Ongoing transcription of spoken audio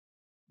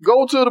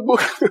Go to the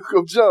book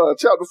of John,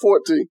 chapter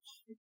 14.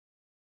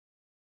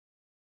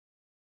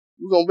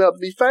 We're going to have to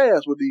be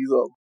fast with these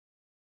others.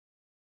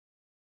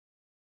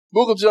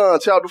 Book of John,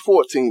 chapter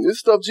 14. This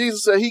stuff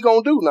Jesus said he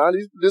going to do now.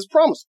 This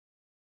promise.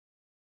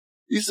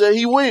 He said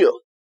he will.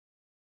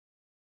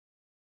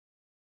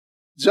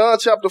 John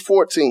chapter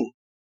 14.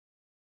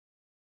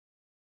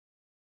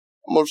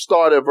 I'm going to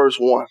start at verse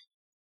 1. It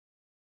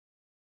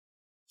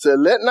said,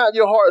 let not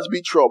your hearts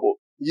be troubled.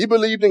 Ye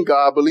believed in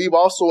God, believe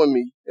also in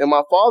me. In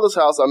my Father's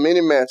house are many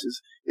mansions.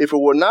 If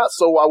it were not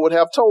so, I would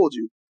have told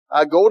you.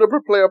 I go to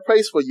prepare a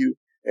place for you.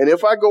 And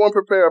if I go and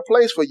prepare a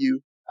place for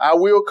you, I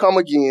will come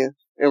again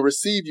and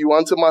receive you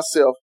unto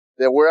myself,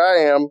 that where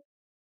I am,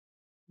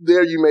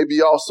 there you may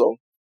be also.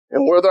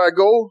 And whither I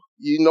go,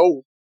 ye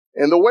know,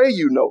 and the way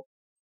you know.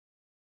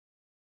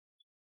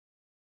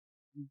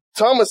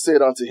 Thomas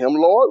said unto him,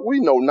 Lord, we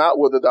know not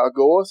whither thou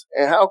goest,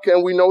 and how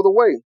can we know the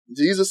way?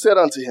 Jesus said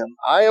unto him,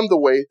 I am the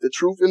way, the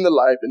truth, and the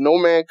life, and no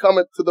man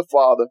cometh to the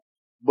Father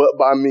but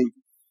by me.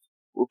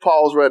 We'll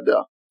pause right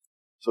there.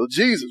 So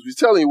Jesus, we're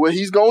telling you what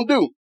he's going to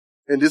do.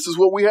 And this is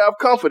what we have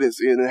confidence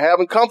in. And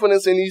having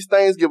confidence in these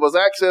things give us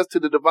access to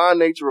the divine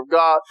nature of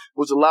God,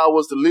 which allow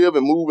us to live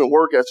and move and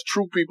work as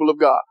true people of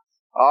God.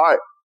 All right.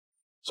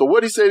 So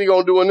what he said he's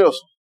going to do in this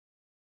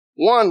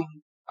one,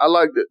 I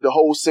like the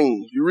whole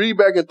scene. If you read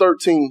back in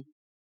 13,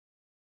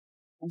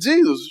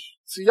 Jesus,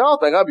 see, y'all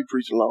think I be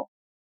preaching long.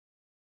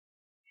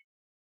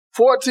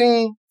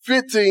 14,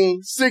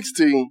 15,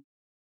 16,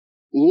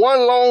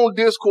 one long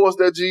discourse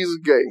that Jesus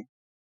gave.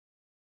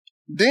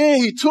 Then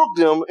he took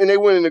them and they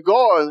went in the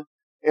garden,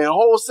 and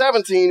whole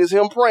 17 is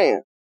him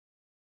praying.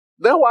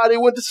 That's why they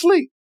went to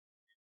sleep.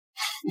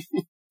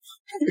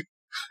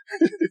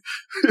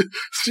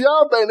 See,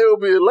 y'all think they were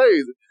being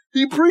lazy.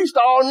 He preached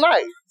all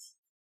night.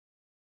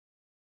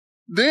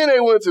 Then they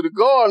went to the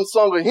garden,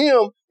 sung a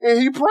hymn,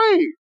 and he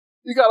prayed.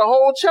 He got a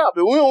whole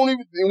chapter. We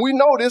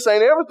know this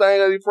ain't everything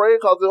that he prayed,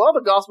 because the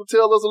other gospel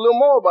tells us a little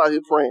more about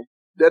his praying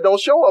that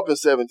don't show up in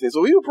 17.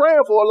 So he was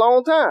praying for a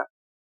long time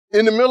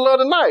in the middle of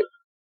the night.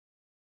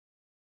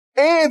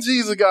 And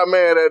Jesus got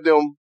mad at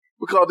them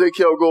because they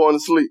kept going to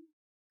sleep.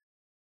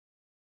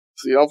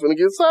 See, I'm finna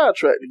get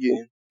sidetracked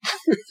again.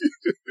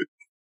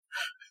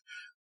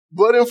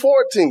 But in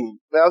 14,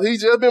 now he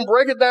just been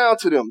breaking down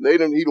to them. He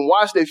done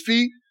washed their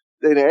feet.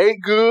 They done ate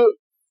good.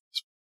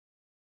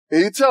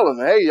 And he telling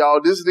them, hey,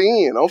 y'all, this is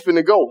the end. I'm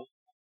finna go.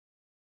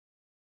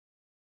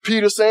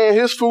 Peter saying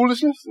his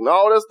foolishness and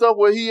all that stuff,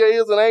 what he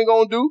is and ain't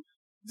gonna do.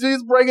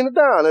 Jesus breaking it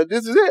down. And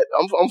this is it.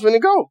 I'm finna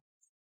go.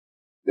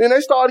 Then they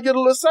started to get a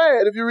little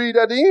sad. If you read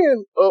at the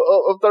end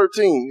of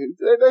 13,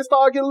 they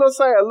started getting a little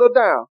sad, a little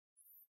down.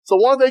 So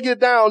once they get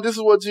down, this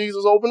is what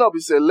Jesus opened up. He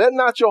said, let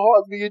not your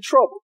hearts be in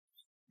trouble.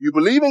 You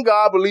believe in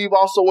God, believe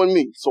also in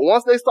me. So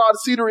once they started to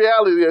see the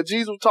reality that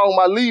Jesus was talking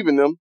about leaving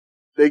them,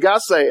 they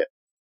got sad.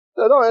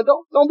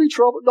 Don't be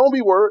troubled. Don't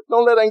be worried.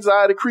 Don't let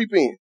anxiety creep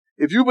in.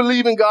 If you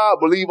believe in God,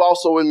 believe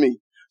also in me.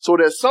 So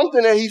there's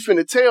something that he's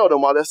finna tell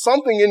them, or there's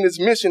something in this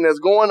mission that's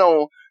going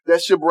on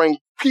that should bring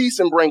peace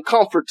and bring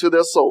comfort to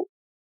their soul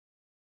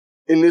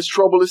in this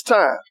troublous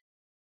time.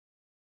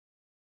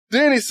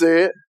 Then he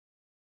said,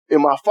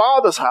 in my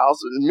Father's house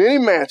are many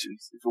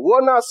mansions. If it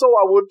were not so,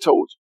 I would have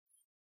told you.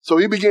 So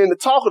he began to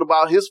talk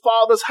about his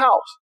Father's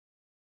house.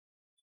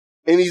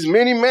 And these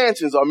many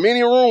mansions are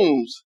many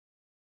rooms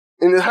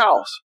in his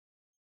house.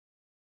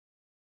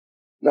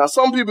 Now,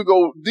 some people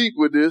go deep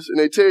with this and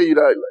they tell you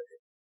that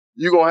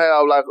you're going to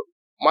have like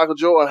a Michael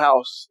Jordan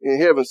house in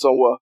heaven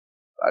somewhere,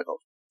 like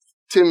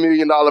a $10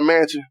 million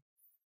mansion.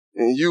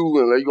 And you're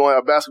going to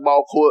have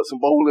basketball courts and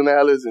bowling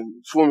alleys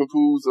and swimming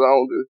pools. And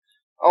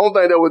I don't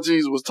think that's what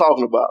Jesus was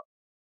talking about.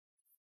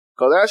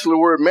 Because actually the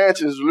word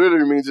mansions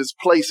literally means just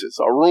places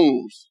or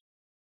rooms.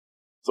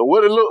 So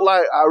what it looked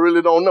like, I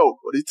really don't know.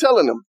 But he's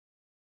telling them,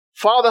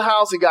 Father's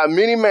house, he got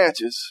many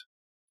mansions.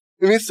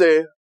 And he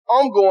said,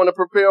 I'm going to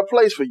prepare a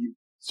place for you.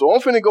 So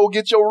I'm finna go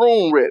get your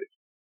room ready.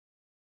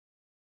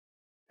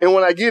 And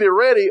when I get it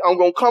ready, I'm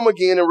going to come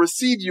again and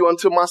receive you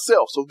unto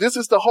myself. So this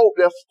is the hope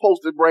that's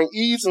supposed to bring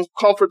ease and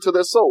comfort to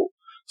their soul.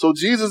 So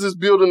Jesus is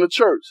building the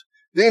church.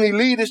 Then he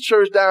lead his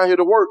church down here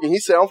to work. And he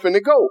said, I'm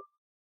finna go.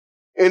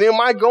 And in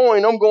my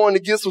going, I'm going to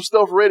get some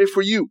stuff ready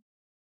for you.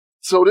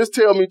 So this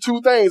tells me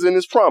two things in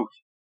this promise.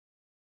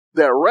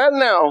 That right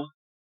now,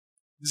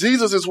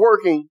 Jesus is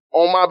working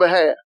on my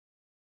behalf.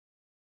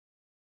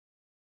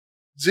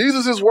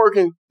 Jesus is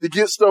working to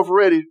get stuff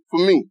ready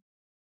for me.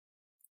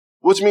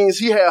 Which means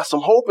he has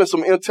some hope and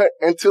some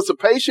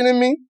anticipation in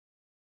me.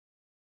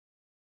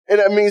 And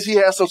that means he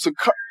has some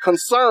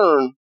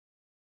concern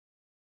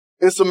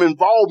and some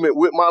involvement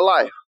with my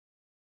life.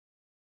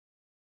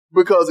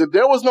 Because if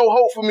there was no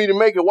hope for me to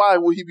make it, why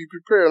would he be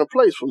preparing a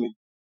place for me?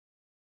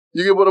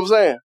 You get what I'm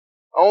saying?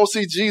 I don't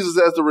see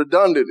Jesus as the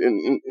redundant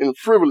and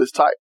frivolous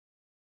type.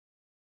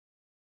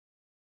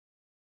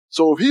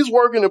 So if he's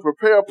working to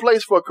prepare a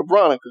place for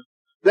Cabronica,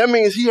 that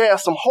means he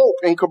has some hope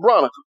in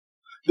Cabronica.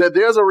 That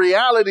there's a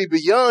reality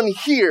beyond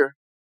here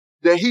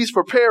that he's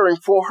preparing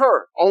for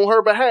her on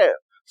her behalf.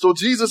 So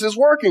Jesus is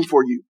working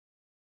for you.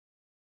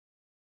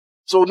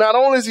 So not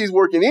only is he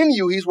working in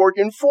you, he's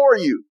working for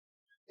you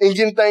and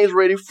getting things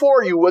ready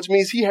for you, which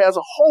means he has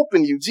a hope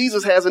in you.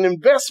 Jesus has an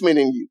investment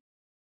in you.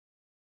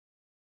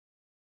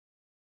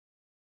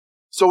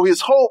 So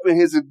his hope and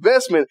his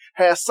investment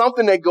has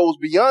something that goes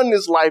beyond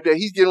this life that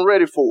he's getting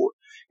ready for.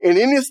 And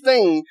in this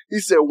thing, he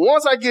said,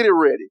 once I get it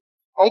ready,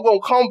 I'm going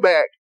to come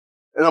back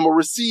and I'm going to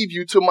receive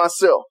you to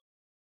myself.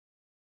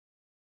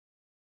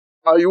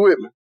 Are you with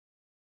me?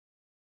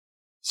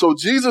 So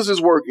Jesus is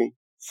working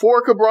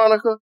for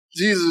Cabronica.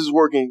 Jesus is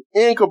working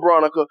in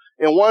Cabronica.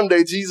 And one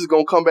day Jesus is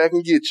going to come back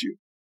and get you.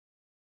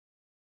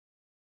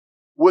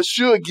 What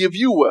should give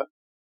you what?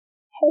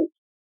 Hope.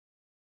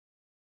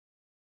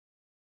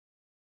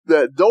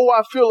 That though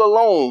I feel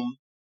alone,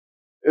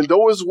 and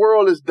though this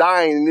world is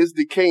dying and it's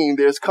decaying,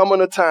 there's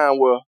coming a time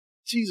where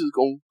Jesus is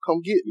going to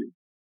come get me.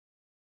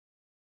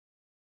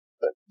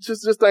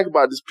 Just think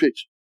about this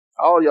picture.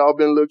 All y'all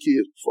been little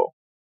kids before.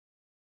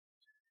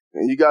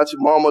 And you got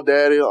your mama,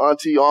 daddy,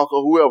 auntie,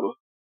 uncle, whoever.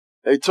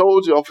 They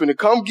told you, I'm finna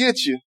come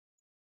get you,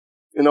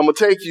 and I'm going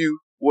to take you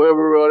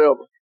wherever,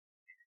 whatever.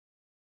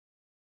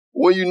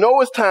 When you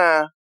know it's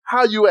time,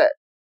 how you act?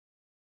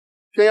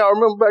 Can y'all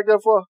remember back that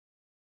far?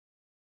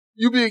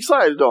 You be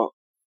excited, though.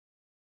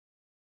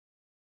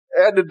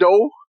 At the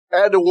door,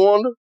 at the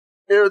window,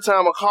 every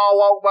time a car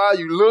walk by,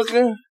 you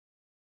looking.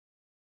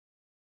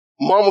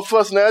 Mama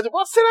fussing at you.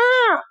 Well, sit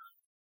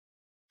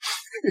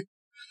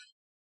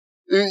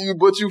down.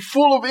 But you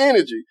full of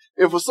energy.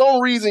 And for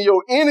some reason,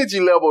 your energy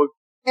level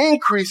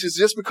increases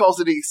just because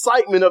of the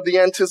excitement of the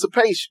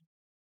anticipation.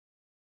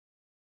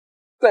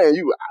 Dang,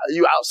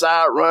 you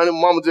outside running.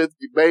 Mama just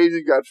bathed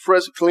you, got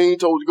fresh and clean,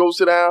 told you go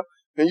sit down.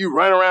 And you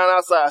run around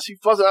outside. She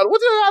fussing out.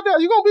 What you doing out there?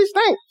 You gonna be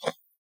stink.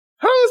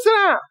 Come sit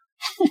down.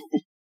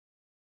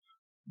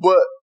 But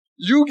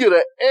you get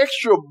an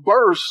extra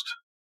burst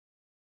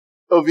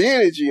of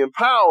energy and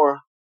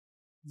power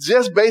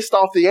just based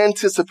off the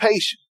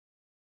anticipation.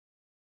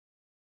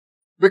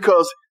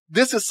 Because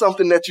this is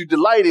something that you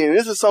delight in.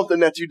 This is something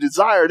that you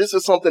desire. This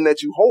is something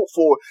that you hope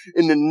for.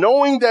 And the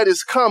knowing that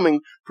is coming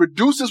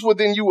produces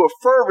within you a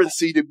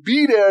fervency to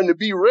be there and to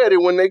be ready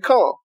when they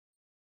come.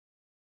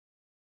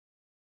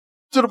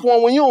 To the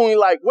point when you only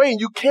like, wait,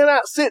 you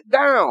cannot sit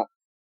down.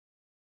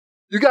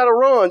 You got to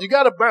run. You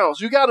got to bounce.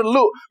 You got to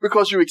look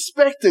because you're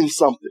expecting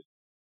something.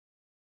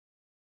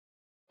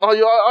 Are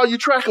you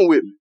tracking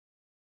with me?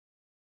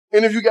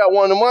 And if you got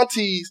one of the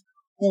aunties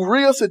who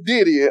real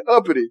sedity and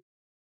uppity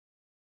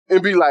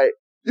and be like,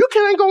 you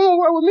can't go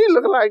nowhere with me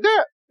looking like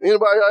that.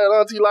 Anybody got an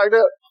auntie like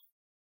that?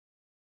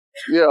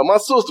 Yeah, my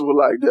sister was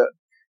like that.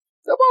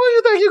 Where do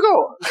you think you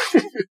going?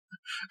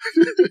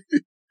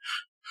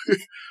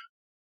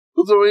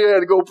 So you had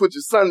to go put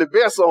your Sunday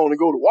best on and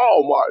go to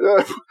Walmart.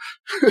 Why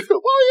do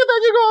you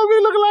think you're going to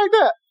be looking like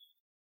that?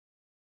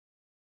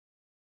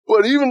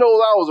 But even though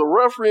I was a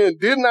referee and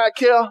did not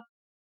care,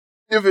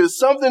 if it's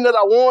something that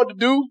I wanted to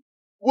do,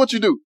 what you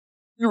do?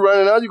 You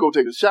running out, you go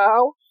take a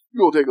shower, you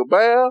go take a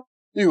bath,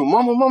 you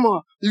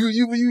mama,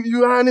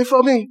 you ironing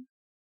for me?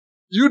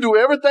 You do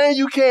everything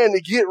you can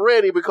to get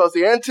ready because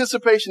the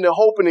anticipation, the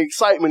hope, and the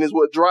excitement is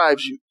what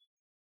drives you.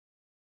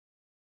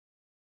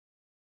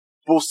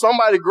 For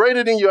somebody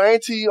greater than your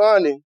auntie,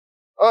 ain't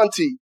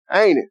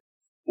it?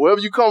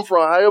 Wherever you come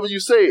from, however you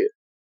say it,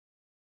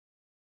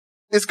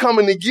 it's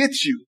coming to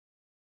get you.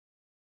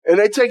 And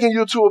they taking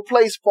you to a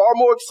place far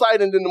more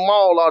exciting than the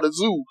mall or the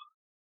zoo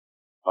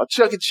or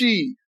Chuck E.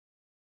 Cheese.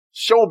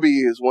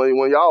 Showbiz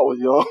when y'all was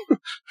young.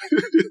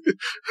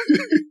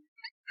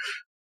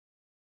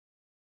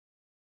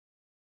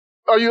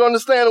 Are you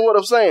understanding what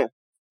I'm saying?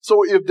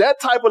 So if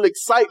that type of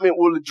excitement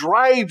will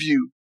drive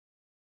you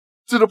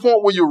to the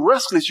point where you're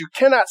restless, you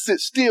cannot sit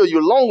still,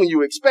 you're longing,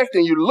 you're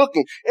expecting, you're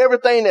looking,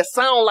 everything that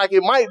sounds like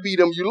it might be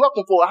them you're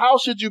looking for, how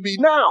should you be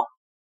now?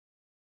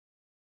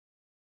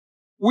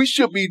 We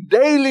should be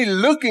daily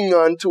looking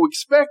unto,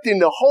 expecting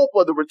the hope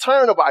of the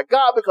return of our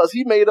God because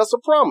he made us a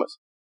promise.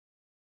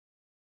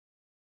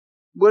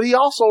 But he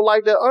also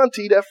like that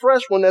auntie, that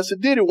fresh one, that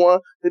sedity one,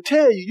 to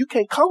tell you, you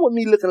can't come with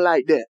me looking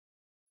like that.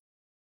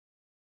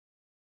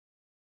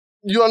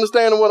 You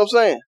understand what I'm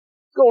saying?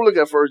 Go look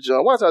at 1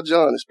 John. Watch how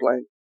John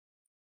explains.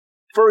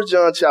 1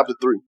 John chapter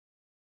 3.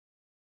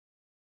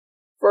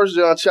 1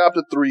 John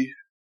chapter 3,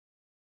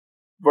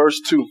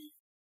 verse 2.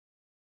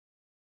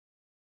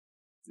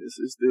 This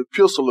is the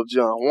epistle of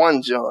John,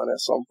 1 John,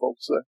 as some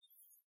folks say.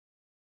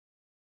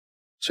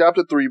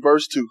 Chapter 3,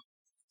 verse 2.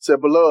 Said,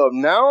 Beloved,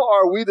 now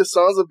are we the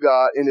sons of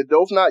God, and it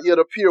doth not yet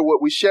appear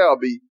what we shall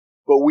be.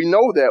 But we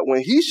know that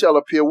when he shall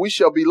appear, we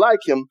shall be like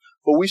him,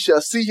 for we shall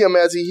see him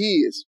as he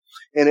is.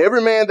 And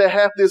every man that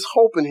hath this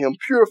hope in him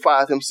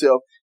purifieth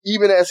himself,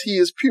 even as he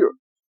is pure.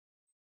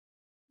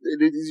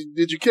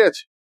 Did you catch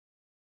it?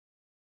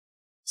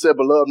 Said,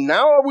 Beloved,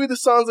 now are we the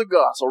sons of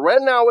God. So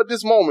right now at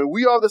this moment,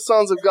 we are the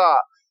sons of God,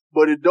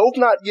 but it doth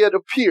not yet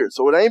appear.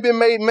 So it ain't been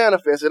made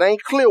manifest. It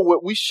ain't clear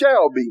what we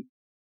shall be.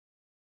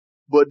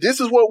 But this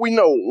is what we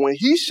know. When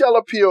he shall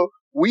appear,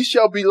 we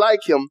shall be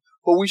like him,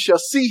 for we shall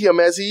see him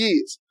as he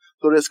is.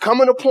 So there's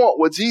coming a point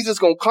where Jesus is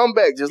going to come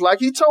back, just like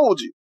he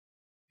told you.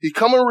 He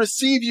come and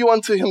receive you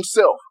unto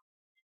himself.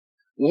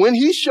 When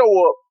he show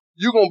up,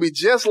 you're going to be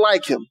just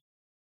like him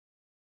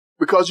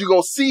because you're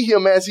going to see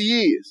him as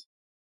he is.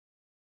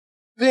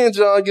 Then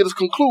John get his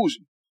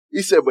conclusion.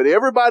 He said, but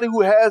everybody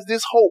who has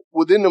this hope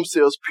within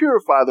themselves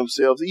purify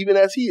themselves even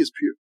as he is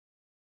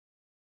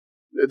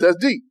pure. That's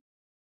deep.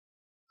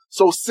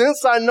 So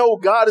since I know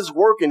God is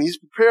working, he's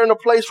preparing a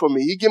place for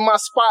me. He get my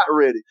spot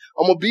ready.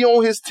 I'm going to be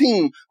on his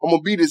team. I'm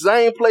going to be the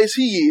same place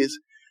he is.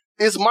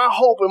 It's my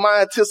hope and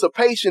my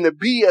anticipation to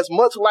be as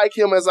much like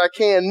him as I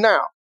can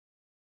now.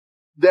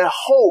 That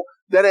hope,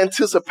 that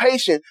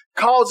anticipation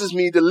causes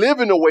me to live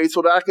in a way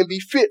so that I can be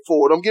fit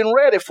for it. I'm getting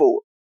ready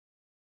for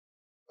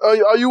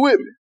it. Are you with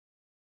me?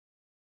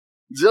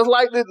 Just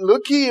like the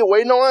little kid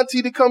waiting on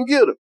auntie to come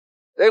get them.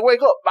 They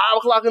wake up 5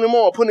 o'clock in the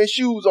morning, putting their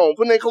shoes on,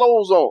 putting their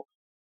clothes on.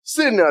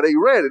 Sitting there, they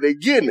ready, they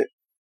getting it.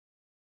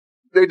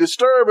 They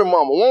disturbing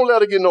mama, won't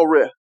let her get no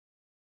rest.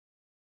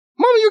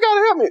 Mama, you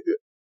gotta help me.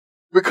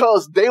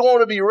 Because they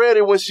want to be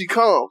ready when she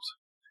comes.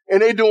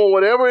 And they doing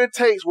whatever it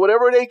takes,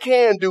 whatever they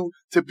can do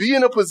to be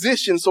in a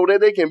position so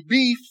that they can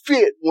be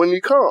fit when he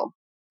comes.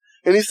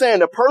 And he's saying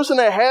the person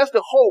that has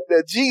the hope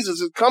that Jesus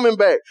is coming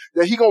back,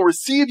 that he gonna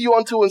receive you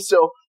unto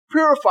himself,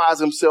 purifies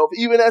himself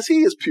even as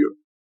he is pure.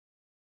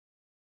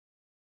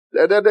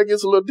 That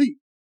gets a little deep.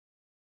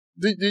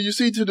 Do you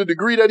see to the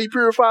degree that he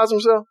purifies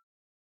himself?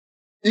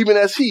 Even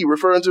as he,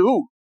 referring to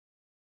who?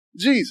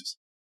 Jesus.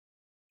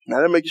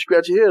 Now that makes you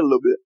scratch your head a little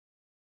bit.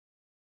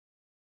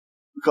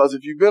 Because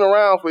if you've been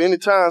around for any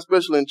time,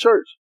 especially in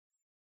church,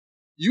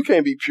 you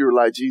can't be pure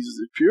like Jesus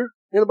is pure.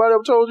 Anybody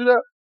ever told you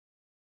that?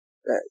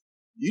 That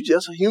you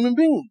just a human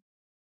being.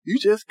 You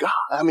just God.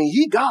 I mean,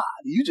 he God.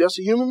 You just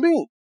a human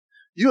being.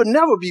 You'll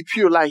never be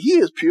pure like he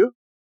is pure.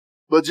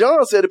 But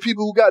John said the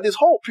people who got this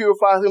hope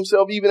purify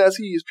himself even as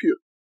he is pure.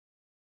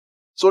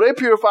 So they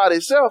purify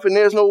themselves, and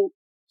there's no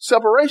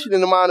separation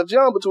in the mind of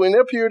John between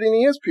their purity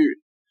and his purity.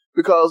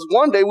 Because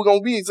one day we're going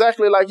to be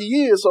exactly like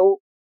he is, so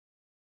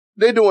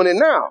they're doing it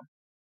now.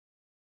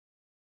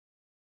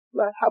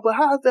 But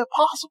how is that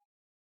possible?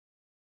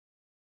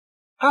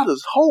 How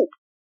does hope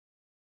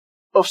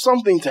of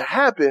something to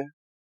happen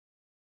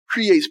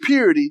creates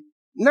purity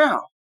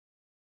now?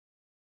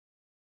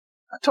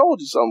 I told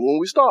you something when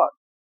we started.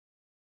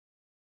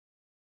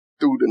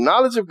 Through the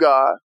knowledge of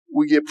God,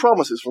 we get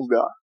promises from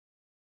God.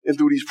 And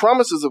through these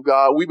promises of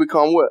God, we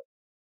become what?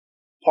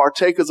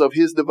 Partakers of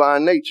his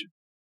divine nature.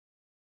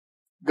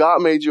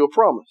 God made you a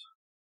promise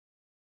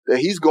that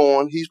he's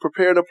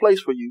prepared a place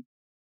for you.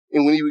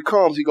 And when he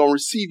comes, he's going to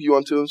receive you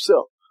unto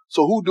himself.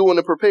 So who's doing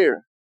the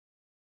preparing?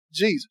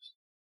 Jesus.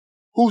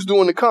 Who's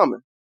doing the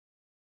coming?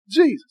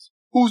 Jesus.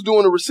 Who's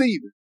doing the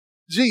receiving?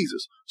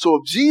 Jesus. So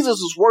if Jesus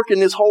is working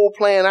this whole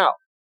plan out,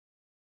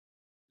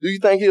 do you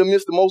think he'll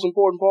miss the most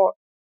important part?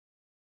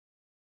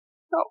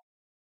 No.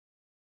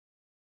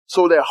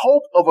 So that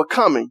hope of a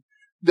coming,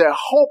 that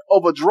hope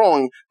of a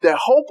drawing, that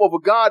hope of a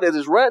God that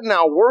is right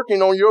now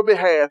working on your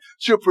behalf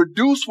should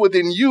produce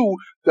within you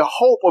the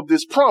hope of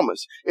this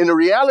promise. In the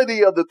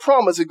reality of the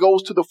promise, it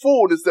goes to the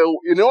fullness that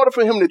in order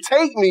for him to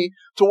take me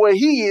to where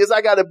he is,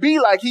 I got to be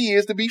like he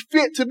is to be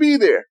fit to be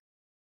there.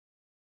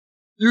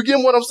 You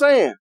get what I'm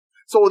saying?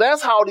 So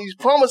that's how these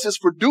promises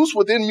produce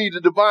within me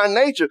the divine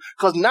nature.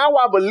 Because now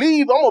I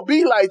believe I'm going to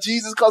be like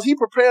Jesus because he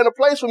prepared a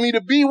place for me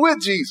to be with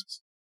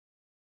Jesus.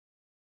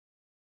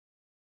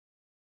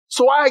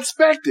 So I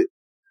expect it.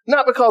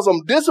 Not because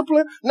I'm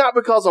disciplined, not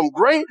because I'm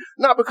great,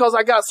 not because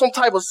I got some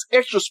type of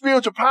extra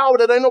spiritual power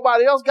that ain't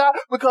nobody else got,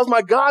 because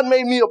my God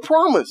made me a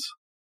promise.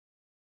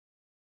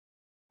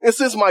 And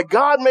since my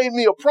God made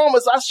me a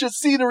promise, I should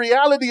see the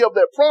reality of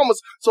that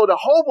promise. So the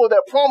hope of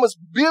that promise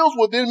builds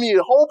within me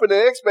a hope and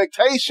an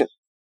expectation.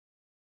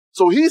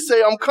 So he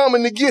say, I'm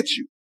coming to get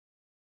you.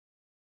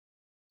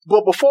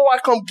 But before I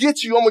come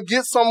get you, I'm going to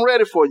get something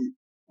ready for you,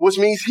 which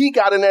means he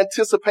got an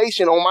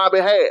anticipation on my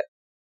behalf.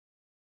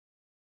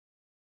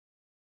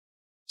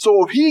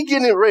 So if he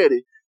getting it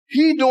ready,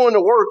 he doing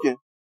the working,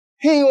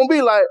 he ain't going to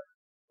be like,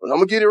 well, I'm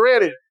going to get it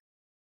ready,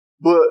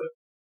 but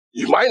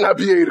you might not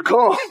be able to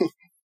come.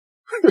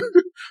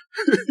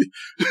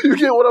 You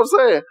get what I'm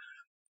saying?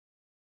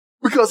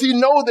 Because he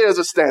knows there's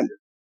a standard.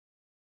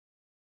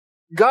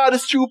 God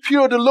is too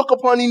pure to look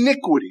upon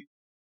iniquity.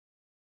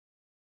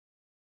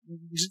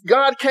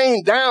 God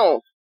came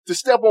down to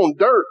step on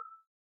dirt.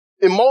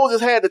 And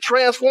Moses had to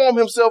transform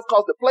himself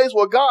because the place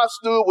where God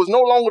stood was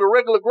no longer the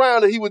regular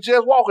ground that he was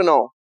just walking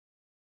on.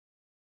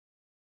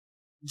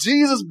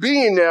 Jesus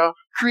being there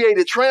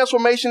created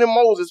transformation in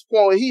Moses'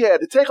 point where he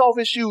had to take off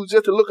his shoes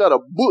just to look at a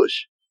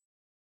bush.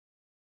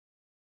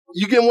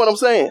 You get what I'm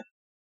saying?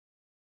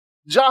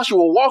 Joshua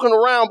walking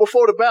around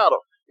before the battle,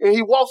 and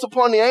he walks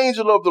upon the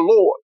angel of the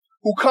Lord,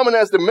 who coming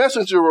as the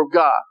messenger of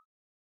God.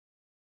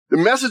 The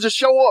messenger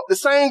show up, the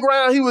same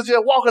ground he was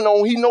just walking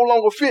on, he no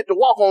longer fit to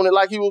walk on it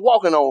like he was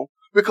walking on,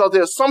 because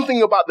there's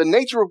something about the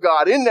nature of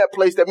God in that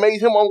place that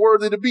made him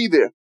unworthy to be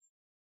there.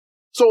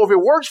 So if it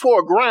works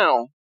for a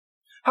ground,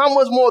 how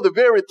much more the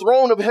very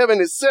throne of heaven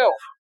itself?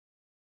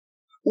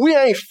 We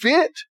ain't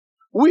fit.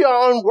 We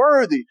are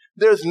unworthy.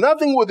 There's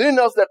nothing within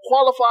us that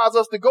qualifies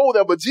us to go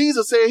there. But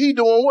Jesus said he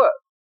doing what?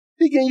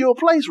 He getting you a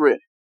place ready.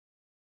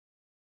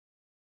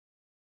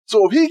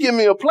 So if he give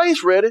me a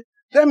place ready,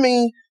 that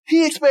means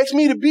he expects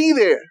me to be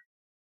there.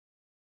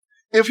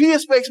 If he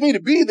expects me to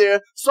be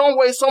there, some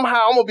way,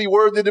 somehow, I'm going to be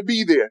worthy to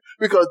be there.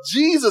 Because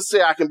Jesus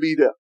said I can be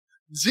there.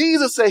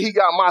 Jesus said he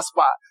got my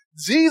spot.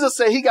 Jesus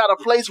said he got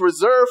a place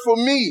reserved for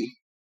me.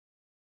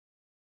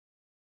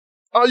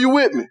 Are you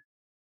with me?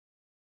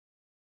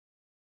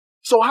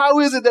 So how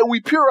is it that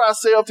we pure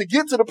ourselves to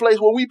get to the place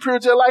where we pure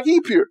just like he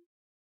pure?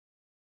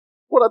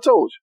 What I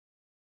told you.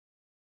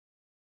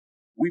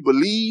 We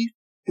believe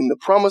in the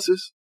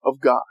promises of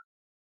God.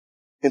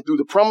 And through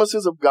the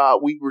promises of God,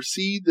 we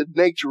receive the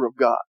nature of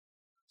God.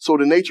 So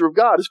the nature of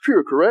God is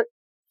pure, correct?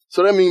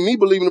 So that means me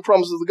believing the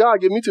promises of God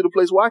get me to the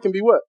place where I can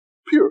be what?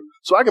 Pure.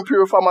 So I can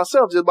purify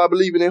myself just by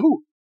believing in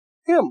who?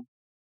 Him.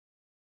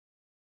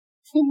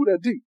 Ooh, that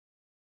deep.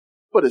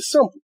 But it's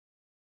simple.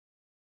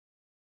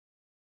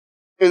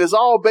 And it's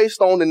all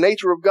based on the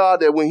nature of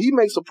God that when he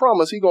makes a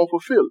promise, he's going to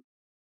fulfill it.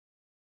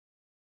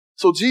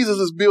 So Jesus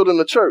is building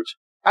a church.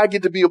 I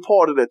get to be a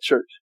part of that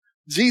church.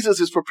 Jesus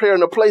is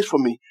preparing a place for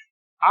me.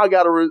 I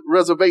got a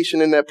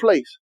reservation in that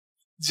place.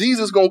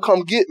 Jesus going to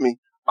come get me.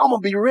 I'm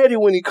going to be ready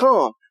when he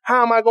comes.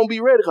 How am I going to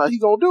be ready? Because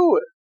he's going to do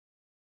it.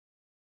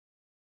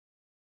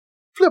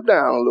 Flip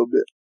down a little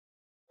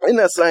bit. In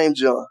that same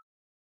John.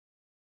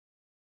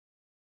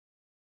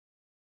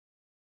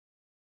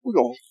 We're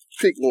going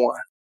to pick one.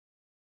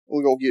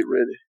 We're going to get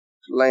ready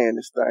to land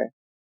this thing.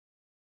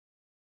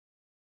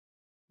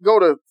 Go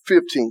to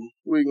 15.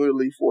 We're going to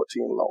leave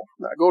 14 alone.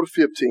 Now go to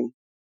 15.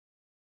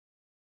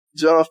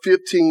 John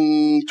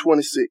 15:26.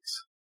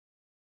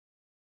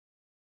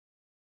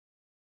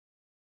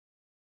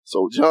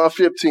 So John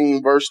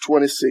 15, verse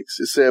 26,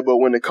 it said, "But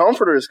when the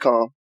Comforter is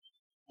come,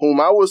 whom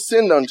I will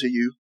send unto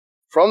you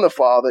from the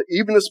Father,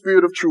 even the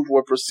Spirit of truth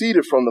which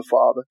proceeded from the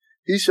Father,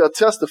 he shall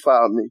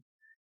testify of me.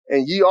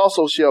 And ye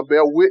also shall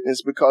bear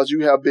witness, because you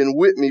have been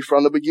with me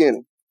from the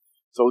beginning."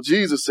 So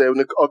Jesus said,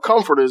 a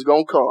Comforter is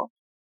going to come.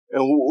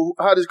 And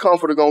how this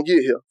Comforter going to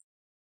get here?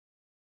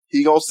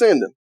 He going to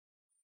send him.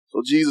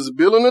 So Jesus is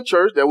building a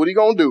church. That's what he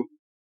going to do.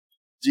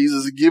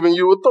 Jesus is giving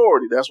you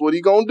authority. That's what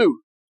he going to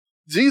do.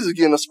 Jesus is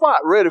getting a spot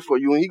ready for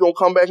you, and he going to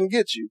come back and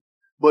get you.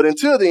 But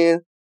until then,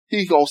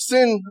 he going to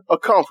send a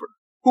Comforter.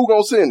 Who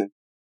going to send him?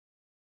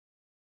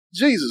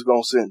 Jesus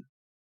going to send him.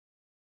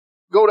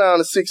 Go down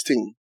to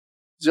 16.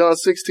 John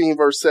 16,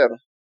 verse 7.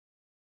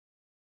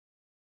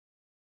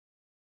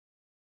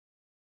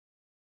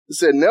 It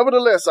said,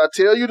 "Nevertheless, I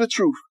tell you the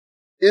truth.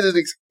 It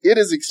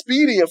is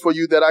expedient for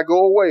you that I go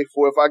away.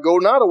 For if I go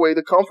not away,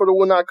 the Comforter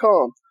will not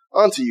come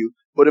unto you.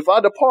 But if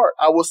I depart,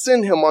 I will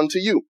send him unto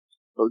you."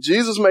 So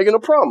Jesus making a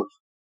promise.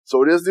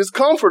 So there's this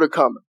Comforter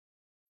coming.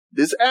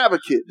 This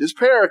advocate, this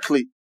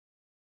paraclete.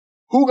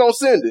 Who gonna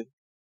send him?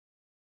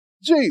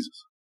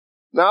 Jesus.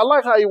 Now I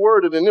like how he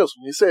worded in this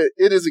one. He said,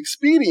 "It is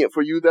expedient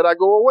for you that I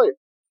go away."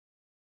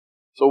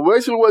 So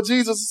basically what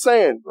Jesus is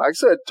saying, like I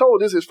said, told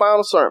this is his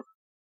final sermon.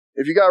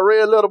 If you got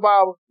red letter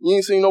Bible, you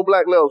ain't seen no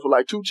black letters for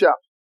like 2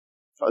 chapters.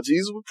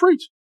 Jesus was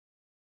preaching.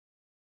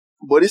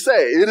 But he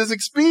said, it is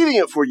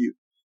expedient for you.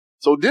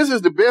 So this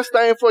is the best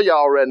thing for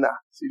y'all right now.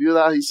 See, this is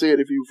how he said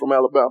if you were from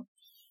Alabama.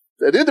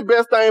 That is the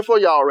best thing for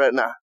y'all right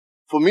now.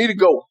 For me to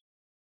go.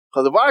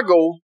 Because if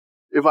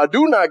I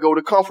do not go,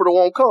 the Comforter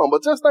won't come.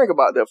 But just think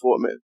about that for a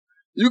minute.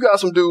 You got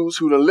some dudes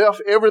who done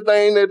left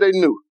everything that they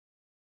knew.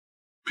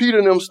 Peter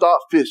and them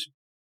stopped fishing.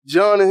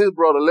 John and his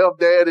brother left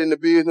dad in the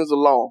business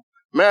alone.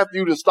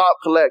 Matthew done stopped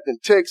collecting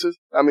taxes.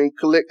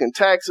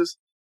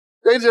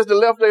 They just done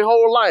left their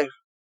whole life.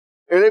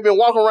 And they've been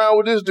walking around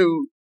with this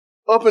dude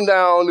up and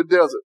down the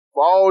desert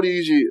for all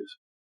these years.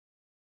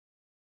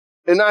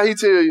 And now he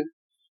tell you,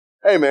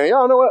 "Hey man,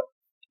 y'all know what?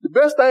 The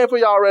best thing for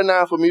y'all right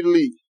now is for me to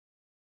leave."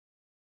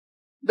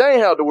 They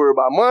ain't have to worry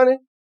about money.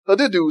 So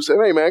this dude said,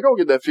 "Hey man, go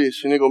get that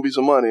fish and there's going to be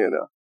some money in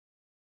there."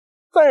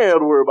 They ain't have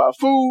to worry about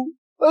food.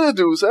 So this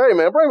dude said, "Hey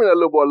man, bring me that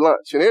little boy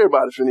lunch and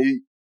everybody's finna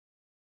eat."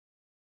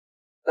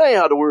 They ain't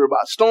have to worry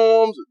about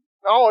storms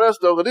and all that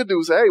stuff. So this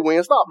dude said, "Hey,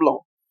 wind, stop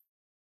blowing."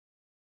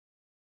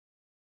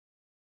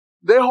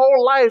 Their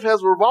whole life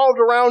has revolved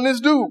around this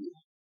dude.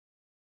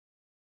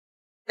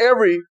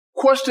 Every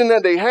question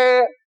that they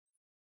had,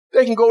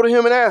 they can go to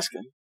him and ask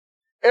him.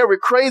 Every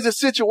crazy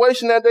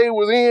situation that they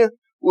was in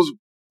was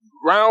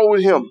round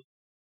with him.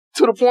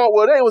 To the point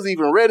where they was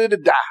even ready to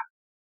die.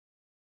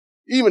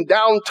 Even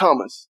doubting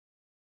Thomas.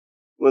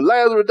 When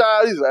Lazarus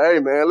died, he said, "Hey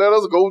man, let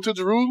us go to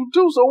Jerusalem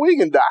too so we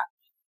can die."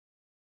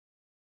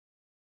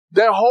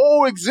 Their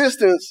whole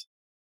existence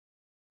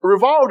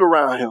revolved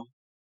around him.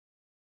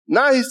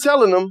 Now he's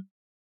telling them,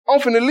 "I'm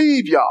finna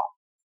leave y'all."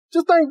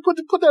 Just think,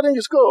 put that in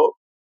your skull.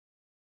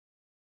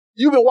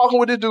 You've been walking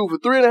with this dude for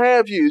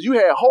 3.5 years. You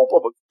had hope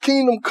of a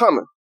kingdom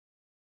coming.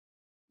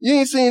 You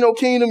ain't seen no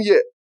kingdom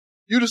yet.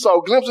 You just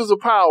saw glimpses of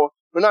power,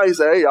 but now you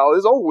say, "Hey y'all,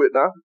 it's over with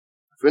now.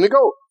 I'm finna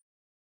go."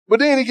 But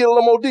then he get a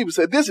little more deep and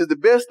said, "This is the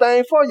best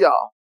thing for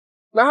y'all."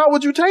 Now how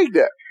would you take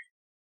that?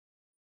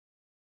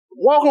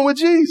 Walking with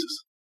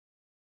Jesus.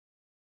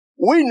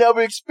 We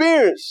never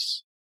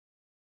experienced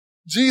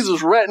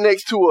Jesus right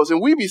next to us,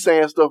 and we be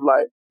saying stuff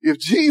like, if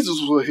Jesus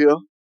was here,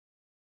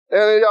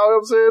 and y'all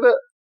ever said that?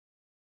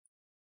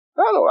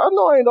 I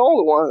know I ain't the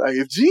only one. Like,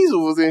 if Jesus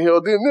was in here,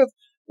 then this,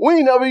 we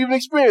ain't never even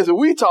experienced it.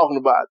 We talking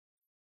about it.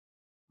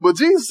 But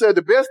Jesus said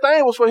the best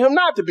thing was for him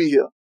not to be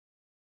here.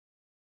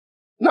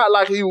 Not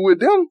like he was with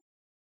them.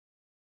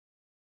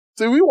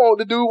 See, we want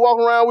the dude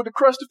walking around with the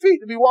crusty feet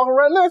to be walking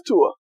right next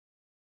to us.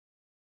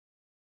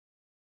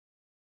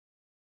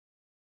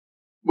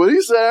 But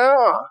he said,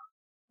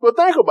 But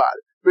think about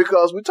it,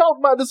 because we talked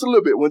about this a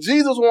little bit. When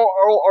Jesus was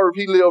on earth,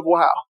 he lived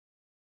how?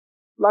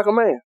 Like a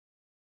man.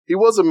 He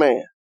was a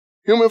man,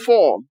 human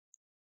form.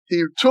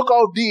 He took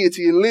off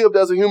deity and lived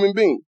as a human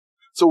being.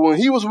 So when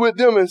he was with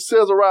them in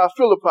Caesarea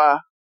Philippi,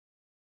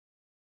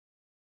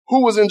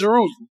 who was in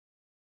Jerusalem?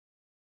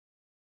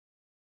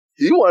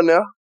 He wasn't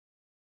there.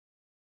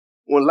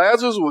 When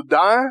Lazarus was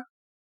dying,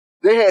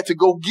 they had to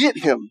go get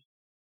him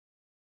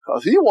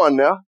because he wasn't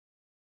there.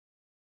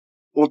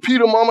 When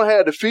Peter's mama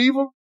had the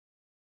fever,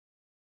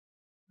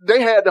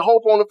 they had to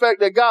hope on the fact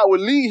that God would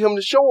lead him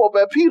to show up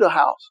at Peter's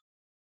house.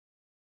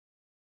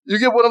 You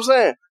get what I'm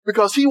saying?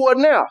 Because he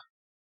wasn't there.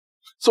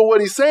 So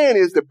what he's saying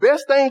is the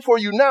best thing for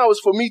you now is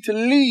for me to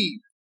leave.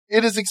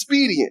 It is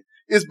expedient.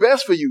 It's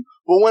best for you.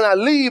 But when I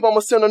leave, I'm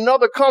going to send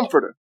another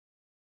comforter.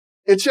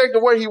 And check the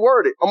way he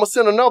worded. I'm going to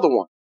send another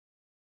one.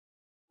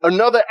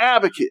 Another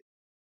advocate.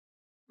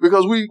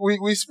 Because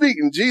we speak,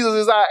 and Jesus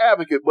is our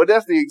advocate, but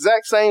that's the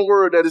exact same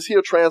word that is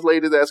here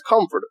translated as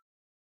comforter.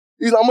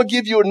 He's like, I'm going to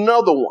give you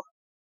another one.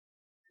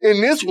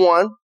 In this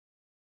one,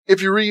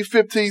 if you read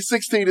 15,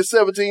 16 to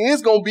 17,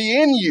 it's going to be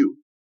in you.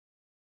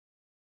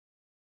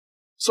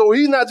 So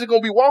he's not just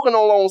going to be walking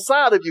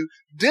alongside of you.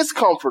 This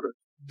comforter,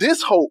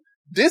 this hope,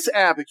 this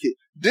advocate,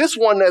 this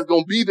one that's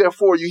going to be there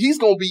for you, he's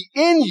going to be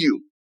in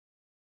you.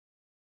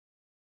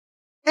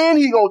 And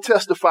he's going to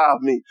testify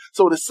of me.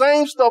 So the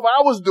same stuff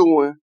I was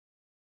doing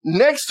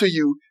next to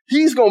you,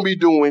 he's going to be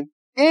doing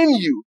in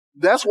you.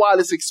 That's why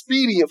it's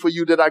expedient for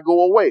you that I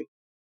go away.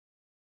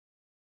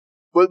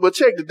 But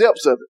check the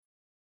depths of it.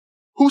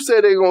 Who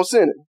said they're going to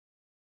send it?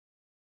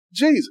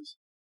 Jesus.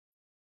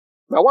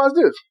 Now watch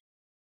this.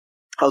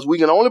 Because we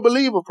can only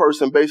believe a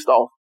person based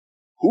off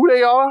who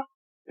they are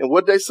and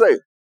what they say.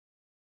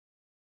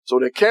 So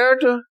their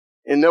character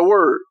and their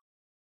word.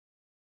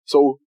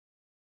 So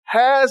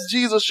has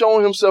Jesus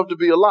shown himself to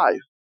be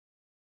alive?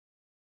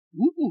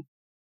 Mm-mm.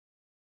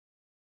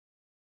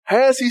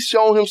 Has he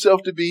shown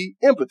himself to be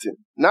impotent?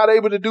 Not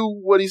able to do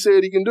what he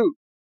said he can do?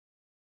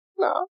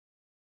 No.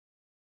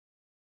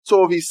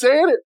 So if he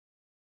said it,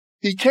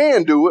 he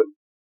can do it.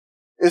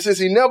 And since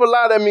he never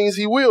lied, that means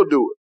he will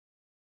do it.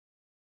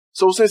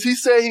 So since he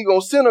said he's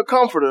going to send a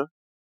comforter,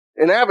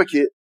 an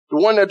advocate, the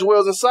one that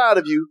dwells inside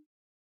of you,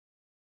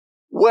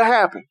 what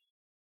happened?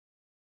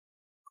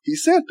 He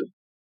sent them.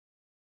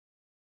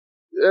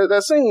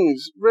 That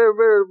seems very,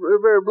 very,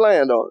 very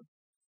bland on it.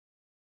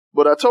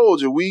 But I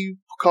told you, we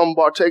become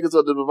partakers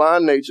of the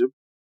divine nature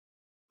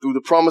through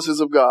the promises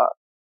of God,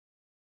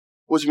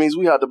 which means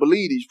we have to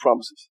believe these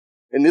promises.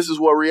 And this is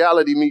where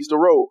reality meets the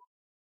road.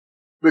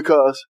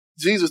 Because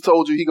Jesus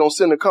told you he's going to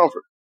send a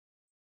comfort.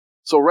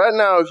 So right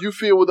now, if you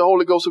feel with the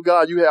Holy Ghost of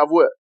God, you have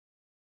what?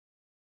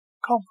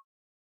 Comfort.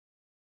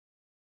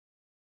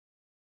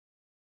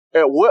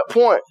 At what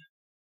point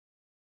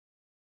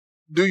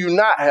do you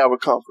not have a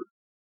comfort?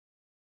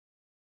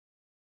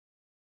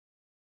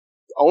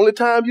 The only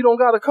time you don't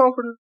got a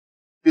comforter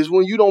is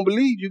when you don't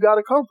believe you got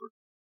a comfort.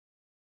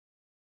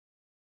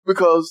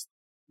 Because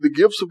the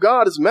gifts of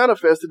God is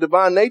manifest, the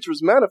divine nature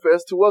is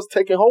manifest to us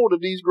taking hold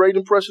of these great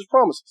and precious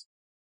promises.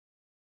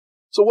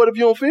 So what if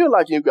you don't feel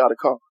like you've got a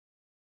comfort?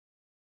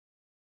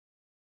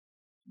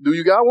 Do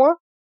you got one?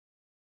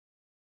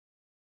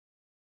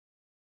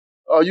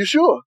 Are you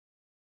sure?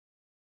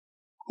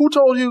 Who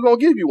told you he was going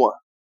to give you one?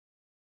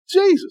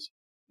 Jesus.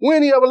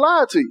 When he ever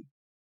lied to you?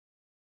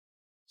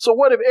 So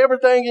what if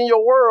everything in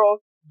your world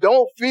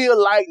don't feel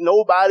like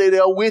nobody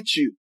there with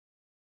you?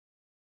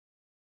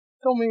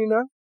 Don't mean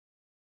nothing.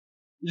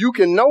 You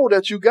can know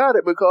that you got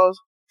it because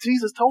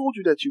Jesus told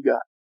you that you got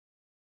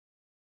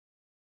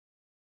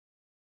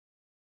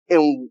it.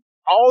 And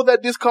all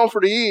that this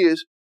comforter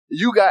is,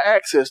 you got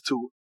access to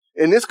it.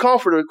 And this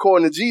comforter,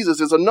 according to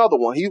Jesus, is another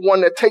one. He's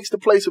one that takes the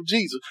place of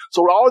Jesus.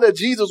 So all that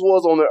Jesus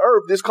was on the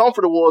earth, this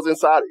comforter was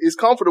inside. His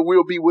comforter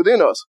will be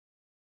within us.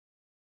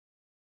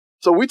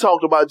 So we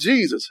talked about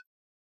Jesus,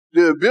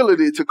 the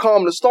ability to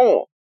calm the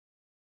storm.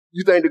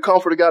 You think the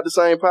comforter got the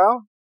same power?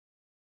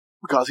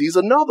 Because he's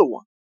another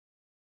one.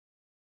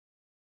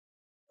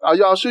 Are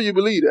y'all sure you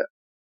believe that?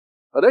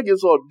 Now that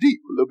gets all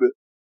deep a little bit.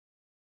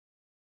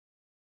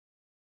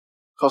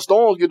 Because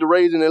storms get to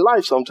raging in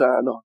life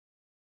sometime, though.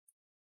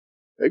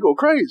 They go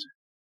crazy.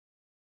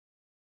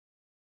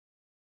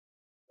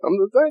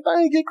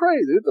 Things get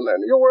crazy.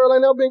 Your world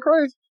ain't never been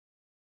crazy.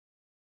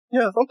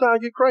 Yeah, sometimes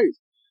it get crazy.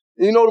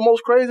 And you know the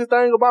most crazy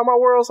thing about my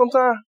world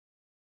sometimes?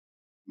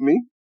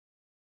 Me.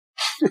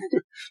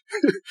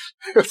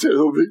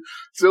 Still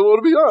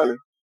want to be honest.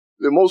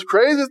 The most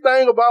craziest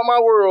thing about my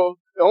world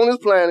on this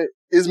planet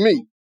is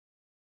me.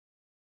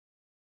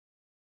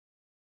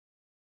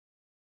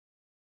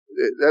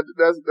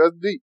 That's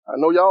deep. I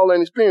know y'all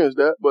ain't experienced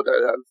that, but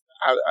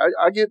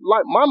I get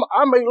like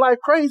I make life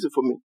crazy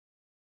for me.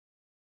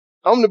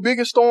 I'm the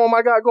biggest storm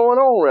I got going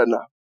on right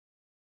now.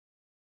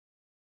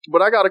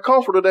 But I got a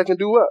comforter that can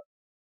do what?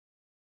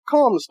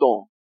 Calm the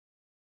storm.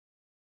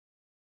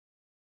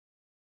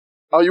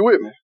 Are you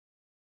with me?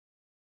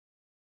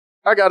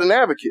 I got an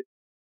advocate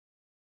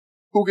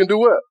who can do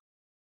what?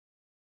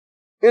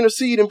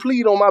 Intercede and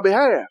plead on my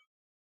behalf.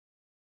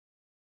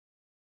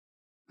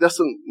 That's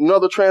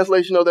another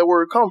translation of that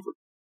word comfort.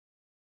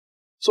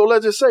 So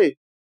let's just say,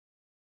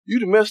 you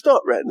done messed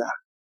up right now.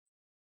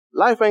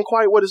 Life ain't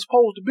quite what it's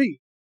supposed to be.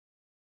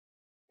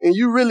 And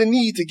you really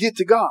need to get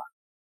to God.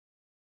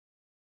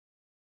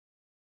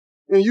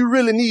 And you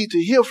really need to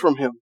hear from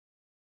him.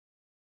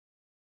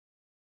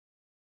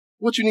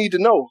 What you need to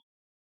know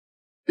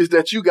is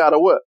that you got a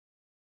what?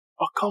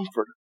 A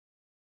comforter.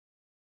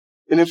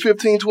 And in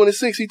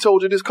 15:26, he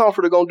told you this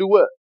comforter gonna do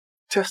what?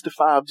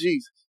 Testify of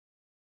Jesus.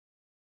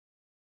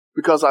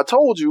 Because I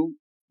told you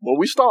when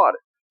we started,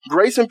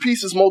 grace and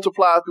peace is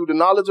multiplied through the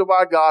knowledge of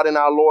our God and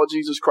our Lord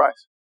Jesus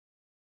Christ.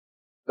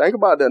 Think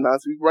about that now.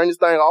 So we bring this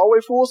thing all the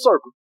way full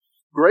circle.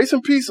 Grace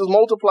and peace is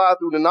multiplied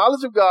through the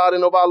knowledge of God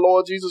and of our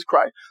Lord Jesus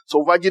Christ.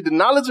 So if I get the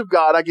knowledge of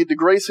God, I get the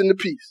grace and the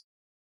peace.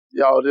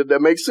 Y'all,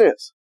 that makes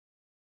sense.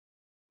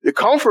 The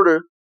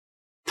comforter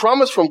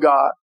promised from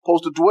God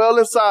supposed to dwell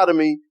inside of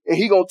me, and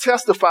he gonna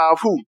testify of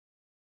who?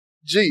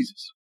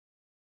 Jesus.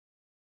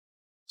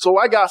 So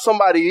I got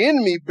somebody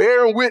in me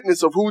bearing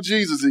witness of who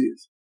Jesus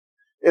is.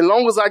 As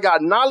long as I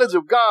got knowledge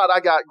of God, I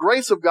got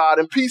grace of God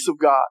and peace of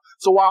God.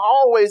 So I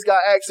always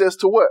got access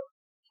to what?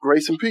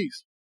 Grace and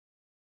peace.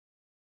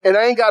 And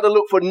I ain't got to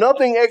look for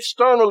nothing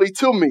externally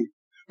to me,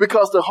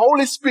 because the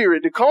Holy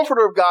Spirit, the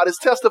comforter of God, is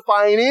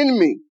testifying in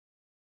me.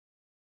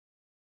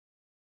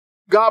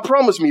 God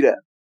promised me that.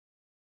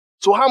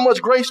 So how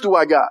much grace do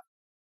I got?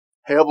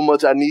 However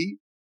much I need.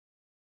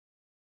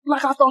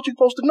 Like I thought you're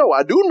supposed to know.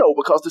 I do know,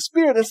 because the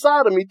Spirit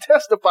inside of me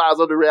testifies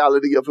of the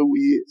reality of who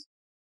he is.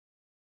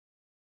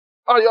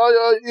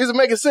 Is it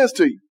making sense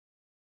to you?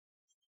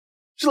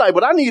 She's like,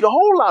 but I need a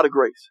whole lot of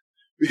grace.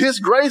 His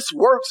grace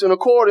works in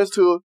accordance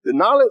to the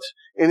knowledge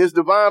and his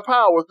divine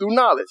power through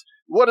knowledge.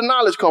 Where did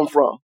knowledge come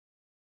from?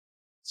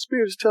 The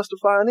Spirit is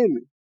testifying in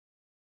me.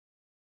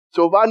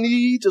 So if I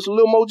need just a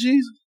little more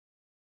Jesus,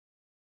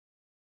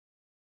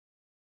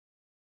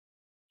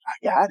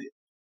 I got it.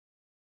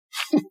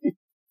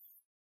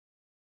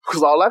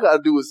 Because all I got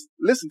to do is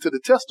listen to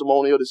the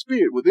testimony of the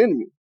Spirit within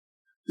me.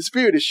 The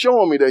Spirit is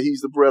showing me that he's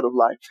the bread of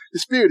life. The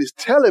Spirit is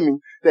telling me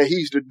that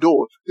he's the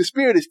door. The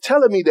Spirit is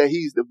telling me that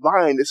he's the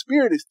vine. The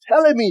Spirit is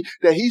telling me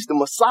that he's the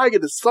Messiah,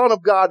 the Son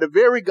of God, the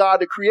very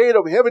God, the creator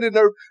of heaven and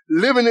earth,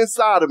 living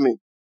inside of me.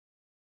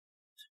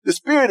 The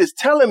Spirit is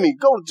telling me,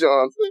 go to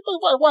John.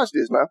 Watch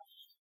this now.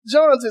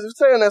 John is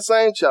saying that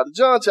same chapter,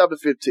 John chapter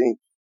 15.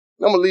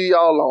 I'm going to leave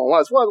y'all alone.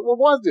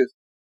 Watch this.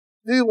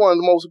 This is one of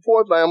the most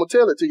important things. I'm going to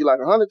tell it to you like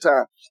 100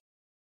 times.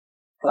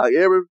 Like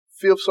every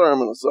fifth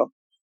sermon or something.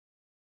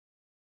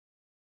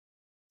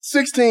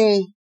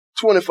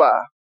 16:25.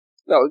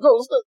 Now,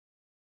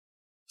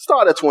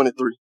 start at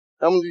 23.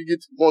 Want you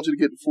to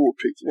get the full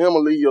picture. I'm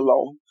going to leave you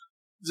alone.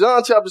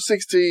 John chapter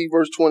 16,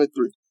 verse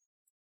 23.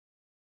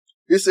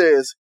 It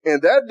says,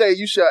 "In that day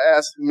you shall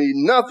ask me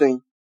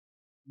nothing.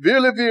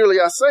 Verily, verily,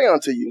 I say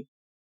unto you,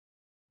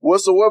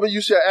 whatsoever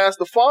you shall ask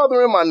the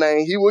Father in my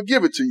name, he will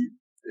give it to you."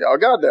 Y'all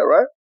got that,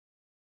 right?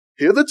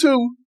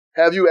 "Hitherto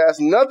have you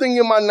asked nothing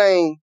in my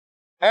name.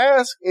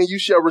 Ask, and you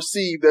shall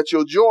receive, that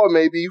your joy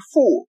may be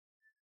full.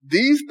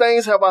 These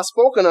things have I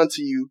spoken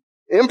unto you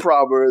in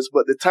Proverbs,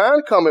 but the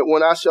time cometh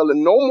when I shall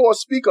no more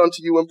speak unto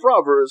you in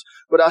Proverbs,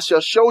 but I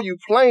shall show you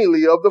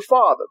plainly of the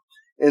Father.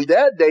 In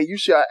that day you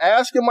shall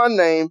ask in my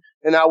name,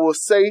 and I will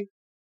say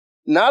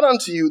not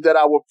unto you that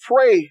I will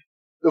pray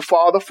the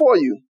Father for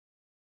you.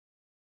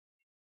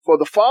 For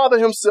the Father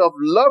himself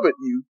loveth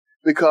you,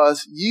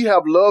 because ye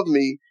have loved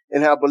me,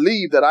 and have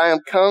believed that I am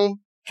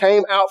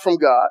came out from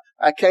God.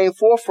 I came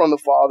forth from the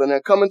Father, and I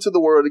come into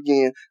the world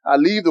again. I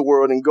leave the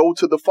world and go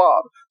to the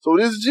Father." So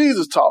this is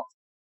Jesus talking.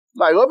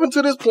 Like up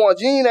until this point,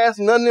 you ain't asked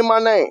nothing in my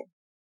name.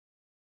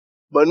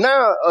 But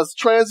now a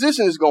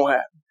transition is going to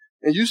happen.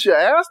 And you shall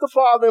ask the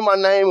Father in my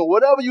name, and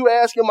whatever you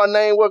ask in my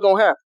name, what's going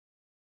to happen?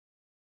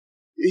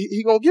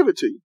 He going to give it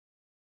to you.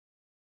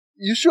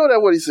 You sure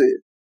that's what he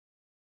said?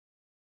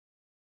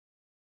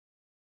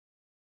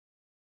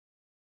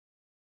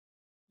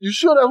 You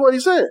sure that's what he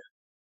said?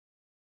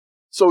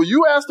 So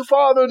you ask the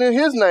Father in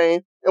his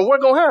name, and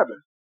what's going to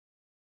happen?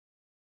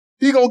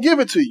 He going to give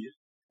it to you.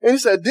 And he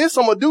said, this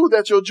I'm going to do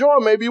that your joy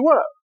may be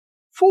what?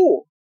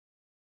 Full.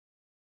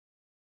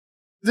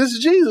 This is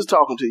Jesus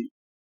talking to you.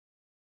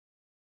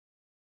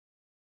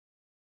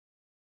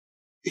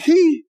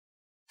 He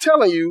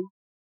telling you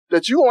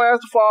that you going to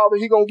ask the Father,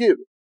 he going to give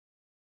it.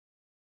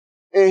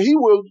 And he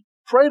will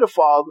pray the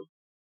Father.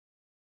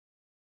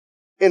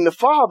 And the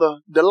Father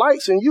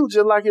delights in you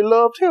just like he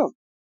loved him.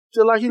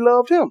 Just like he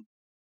loved him.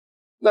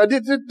 Now,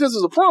 this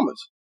is a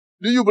promise.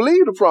 Do you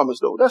believe the promise,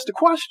 though? That's the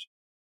question.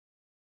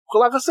 Because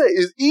like I said,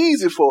 it's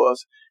easy for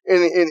us.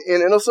 And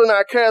in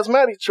our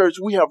charismatic church,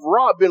 we have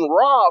been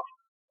robbed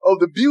of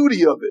the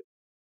beauty of it.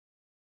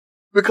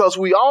 Because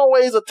we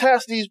always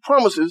attach these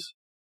promises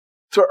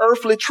to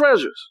earthly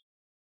treasures.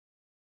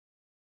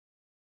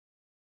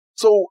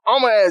 So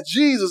I'm going to ask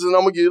Jesus and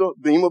I'm going to get a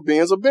Beamer,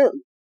 Benz, or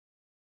Bentley.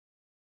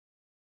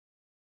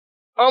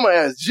 I'm going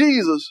to ask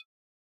Jesus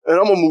and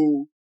I'm going to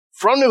move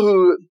from the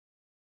hood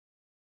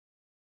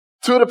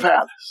to the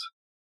palace.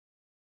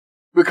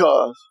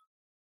 Because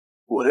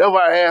whatever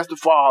I ask the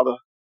Father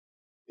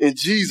in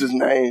Jesus'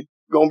 name,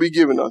 going to be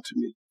given unto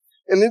me.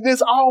 And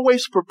this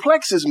always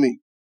perplexes me.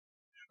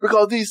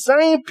 Because these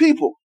same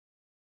people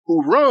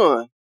who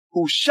run,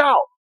 who shout,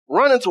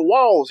 run into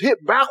walls, hit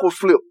backward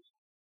flips,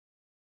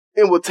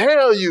 and will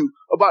tell you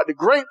about the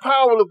great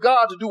power of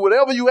God to do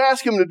whatever you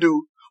ask him to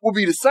do, will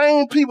be the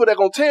same people that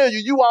going to tell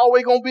you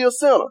always going to be a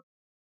sinner.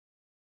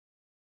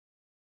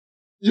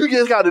 You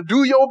just got to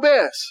do your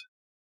best.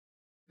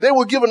 They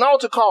will give an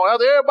altar call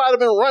after everybody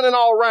been running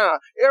all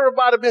around.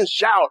 Everybody been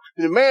shouting.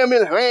 And the man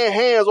been laying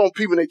hands on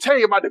people. And they tell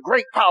you about the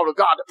great power of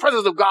God. The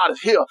presence of God is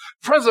here.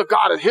 The presence of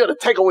God is here to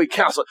take away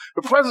cancer.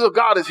 The presence of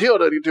God is here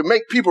to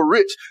make people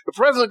rich. The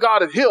presence of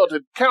God is here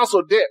to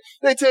cancel debt.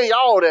 They tell you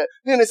all that.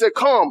 Then they say,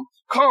 come,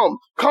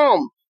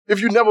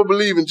 if you never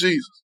believe in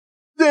Jesus.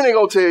 Then they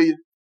gonna tell you,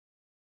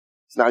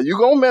 now you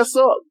gonna mess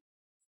up.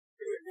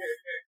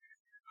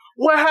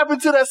 What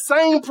happened to that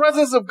same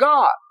presence of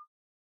God?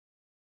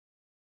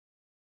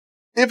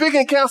 If it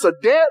can cancel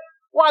debt,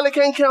 why it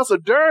can't cancel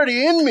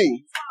dirty in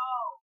me?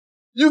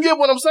 You get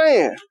what I'm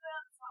saying?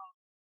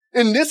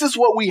 And this is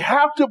what we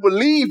have to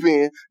believe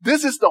in.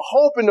 This is the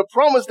hope and the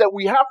promise that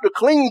we have to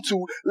cling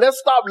to. Let's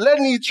stop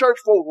letting these church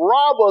folk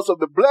rob us of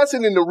the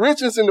blessing and the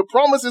riches and the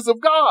promises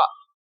of God.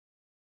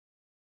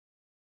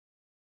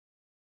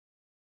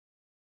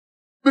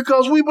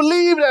 Because we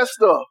believe that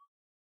stuff.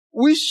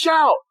 We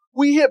shout.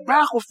 We hit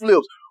backward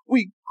flips.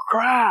 We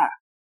cry.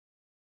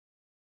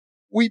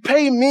 We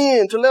pay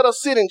men to let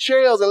us sit in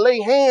chairs and lay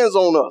hands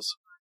on us.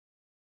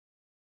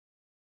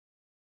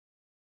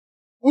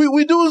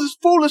 We do this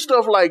foolish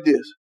stuff like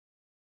this.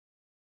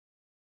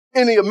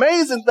 And the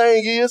amazing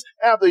thing is,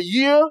 after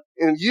year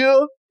and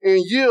year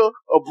and year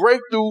of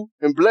breakthrough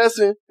and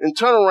blessing and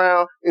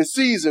turnaround and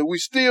season, we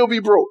still be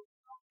broke.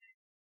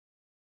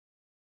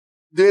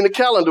 Then the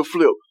calendar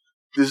flip.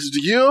 This is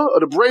the year of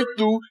the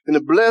breakthrough and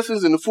the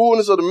blessings and the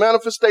fullness of the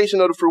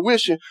manifestation of the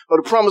fruition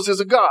of the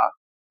promises of God.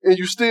 And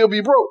you still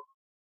be broke.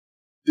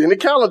 Then the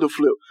calendar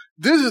flip.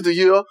 This is the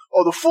year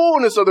of the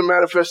fullness of the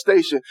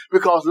manifestation,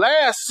 because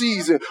last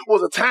season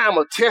was a time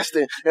of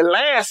testing and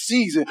last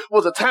season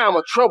was a time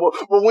of trouble.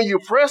 But when you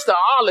press the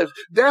olive,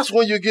 that's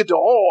when you get the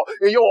oil,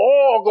 and your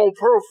oil gonna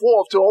pour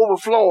forth to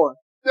overflowing.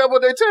 That's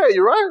what they tell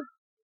you, right?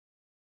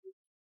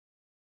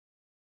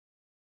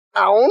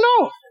 I don't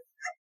know.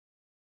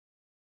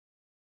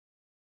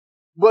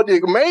 But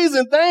the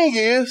amazing thing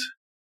is,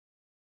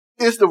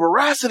 it's the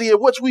veracity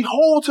of which we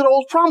hold to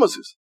those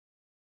promises.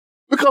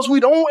 Because we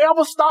don't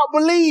ever stop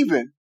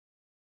believing.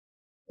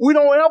 We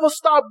don't ever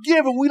stop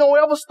giving. We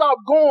don't ever stop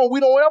going.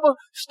 We don't ever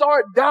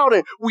start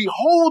doubting. We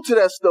hold to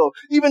that stuff,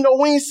 even though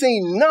we ain't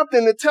seen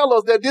nothing to tell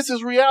us that this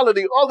is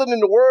reality other than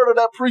the word of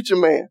that preacher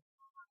man.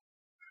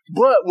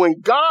 But when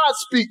God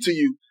speaks to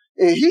you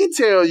and he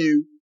tell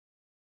you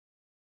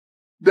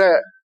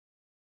that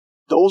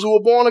those who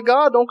are born of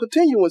God don't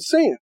continue in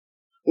sin.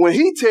 When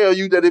he tell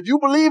you that if you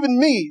believe in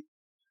me,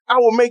 I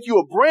will make you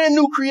a brand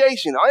new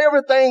creation.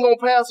 Everything gonna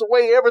pass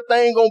away.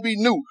 Everything gonna be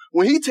new.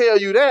 When he tell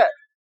you that,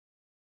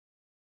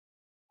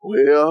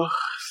 well,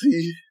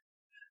 see,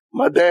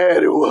 my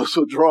daddy was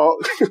so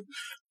drunk.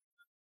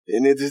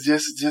 And it is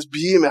just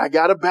be him. I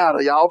got a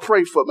battle. Y'all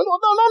pray for me.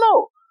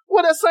 No.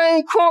 Where that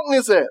same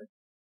crunkness at?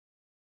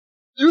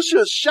 You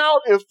should shout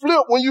and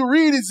flip when you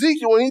read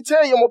Ezekiel, when he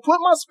tell you, I'm going to put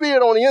my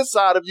spirit on the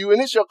inside of you,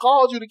 and it shall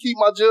cause you to keep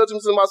my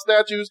judgments and my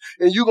statutes,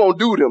 and you going to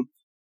do them.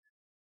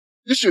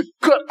 You should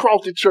cut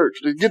across the church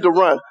to get to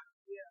run.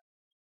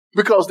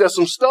 Because there's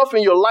some stuff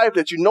in your life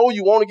that you know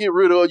you want to get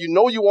rid of, you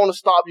know you want to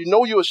stop, you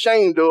know you're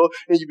ashamed of,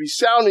 and you be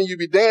shouting and you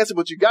be dancing,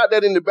 but you got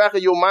that in the back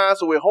of your mind,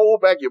 so it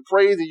hold back your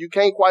praise and you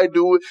can't quite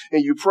do it,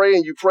 and you pray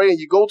and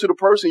you go to the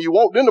person you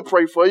want them to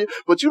pray for you,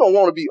 but you don't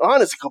want to be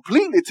honest and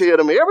completely tell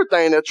them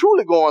everything that's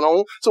truly going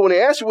on. So when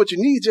they ask you what you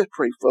need, just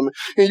pray for me.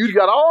 And you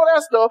got all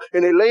that stuff,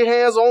 and they lay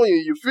hands on you,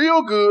 and you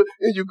feel good,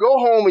 and you go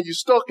home and you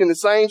stuck in the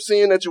same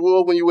sin that you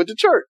were when you went to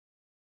church.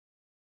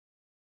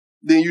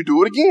 Then you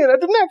do it again at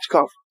the next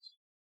conference.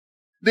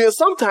 Then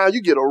sometimes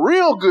you get a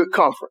real good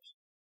conference.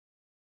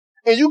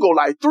 And you go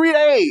like 3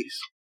 days.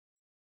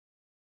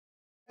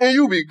 And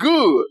you be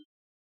good.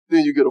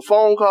 Then you get a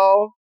phone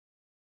call.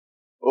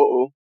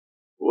 Uh-oh.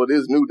 Well,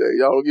 this new day.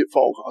 Y'all don't get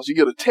phone calls. You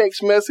get a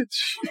text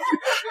message.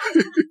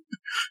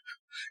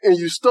 And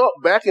you stuck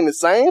back in the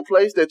same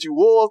place that you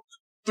were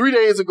 3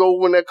 days ago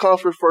when that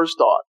conference first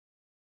started.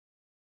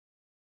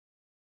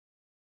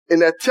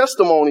 And that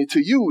testimony to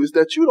you is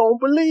that you don't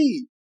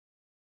believe.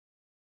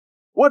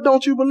 What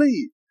don't you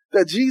believe?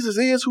 that Jesus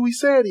is who he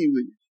said he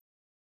is,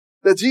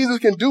 that Jesus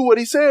can do what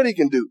he said he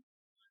can do,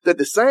 that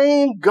the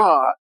same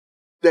God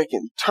that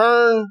can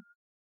turn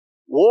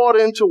water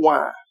into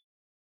wine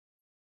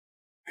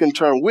can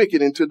turn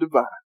wicked into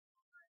divine.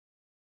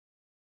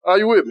 Are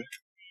you with me?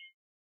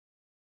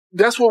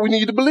 That's what we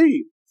need to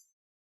believe.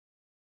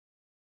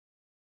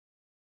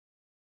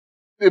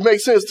 It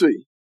makes sense to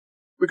you.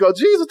 Because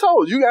Jesus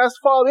told you can ask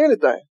the Father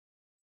anything.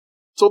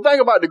 So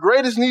think about the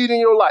greatest need in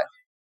your life.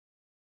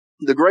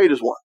 The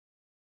greatest one.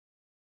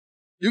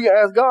 You can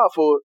ask God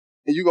for it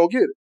and you're going to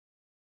get it.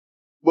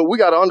 But we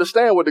got to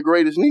understand what the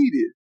greatest need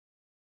is.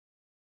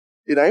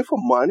 It ain't for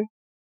money.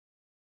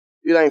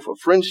 It ain't for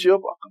friendship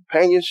or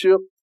companionship.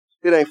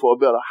 It ain't for a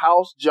better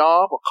house,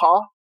 job, or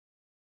car.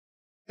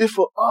 It's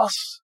for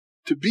us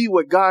to be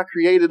what God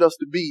created us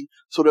to be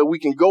so that we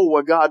can go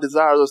where God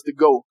desires us to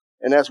go,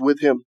 and that's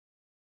with him.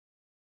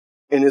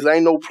 And there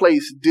ain't no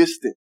place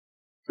distant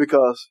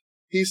because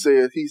he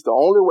says he's the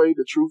only way,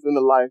 the truth, and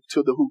the life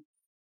to the who?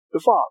 The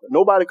Father.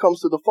 Nobody comes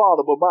to the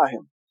Father but by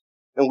him.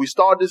 And we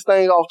start this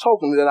thing off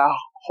talking that our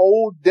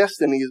whole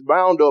destiny is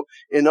bound up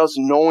in us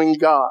knowing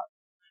God,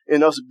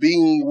 in us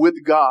being with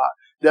God.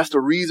 That's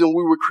the reason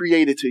we were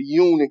created, to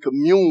union and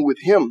commune with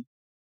him.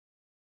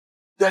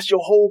 That's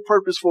your whole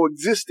purpose for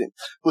existing.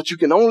 But you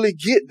can only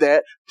get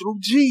that through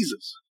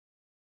Jesus.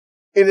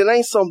 And it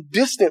ain't some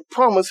distant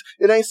promise.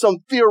 It ain't some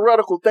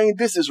theoretical thing.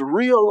 This is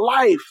real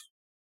life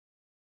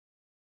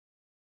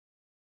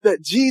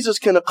that Jesus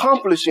can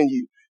accomplish in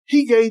you.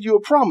 He gave you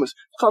a promise.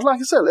 Because like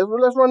I said,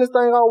 let's run this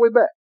thing all the way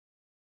back.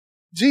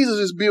 Jesus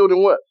is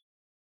building what?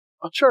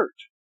 A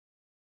church.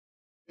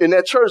 And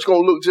that church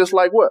going to look just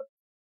like what?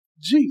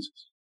 Jesus.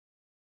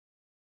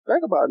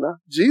 Think about it now.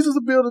 Jesus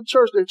is building a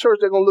church. That church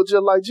they're going to look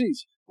just like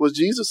Jesus. Was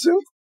Jesus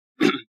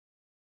sinful?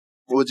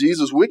 Was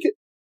Jesus wicked?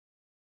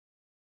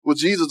 Was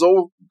Jesus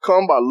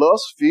overcome by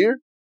lust, fear,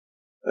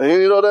 and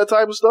any of that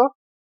type of stuff?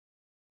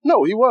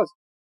 No, he wasn't.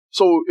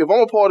 So if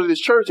I'm a part of this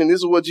church and this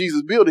is what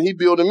Jesus building, he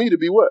building me to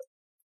be what?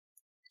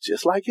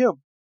 Just like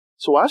him.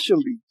 So I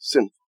shouldn't be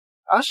sinful.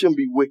 I shouldn't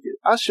be wicked.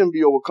 I shouldn't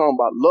be overcome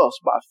by lust,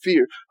 by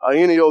fear, or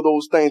any of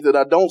those things that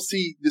I don't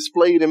see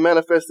displayed and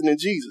manifested in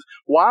Jesus.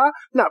 Why?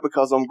 Not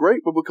because I'm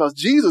great, but because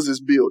Jesus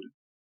is building.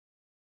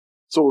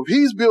 So if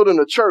he's building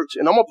a church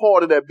and I'm a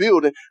part of that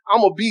building,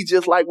 I'm going to be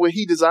just like what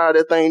he desired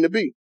that thing to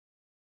be.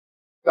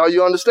 Are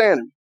you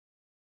understanding?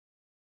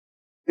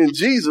 And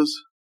Jesus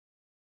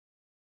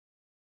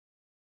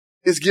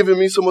is giving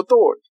me some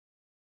authority.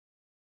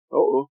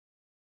 Uh-oh.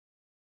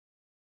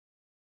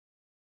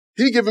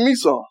 He giving me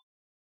some,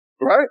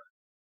 right?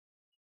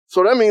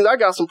 So that means I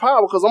got some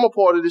power because I'm a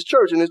part of this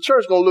church, and this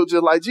church going to look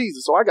just like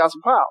Jesus. So I got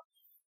some power.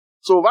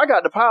 So if I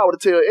got the power to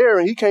tell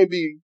Aaron he can't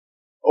be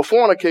a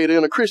fornicator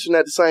and a Christian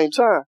at the same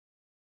time,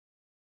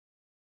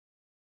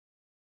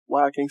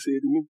 why I can't say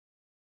it to me?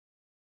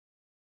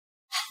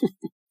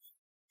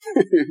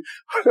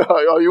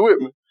 Are you with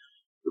me?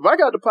 If I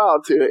got the power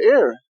to tell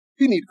Aaron,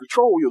 he need to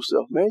control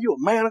yourself, man. You're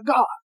a man of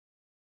God.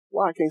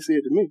 Why I can't say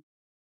it to me?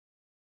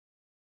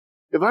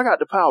 If I got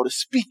the power to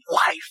speak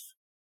life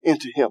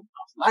into him,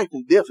 life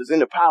and death is in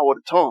the power of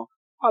the tongue,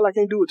 why I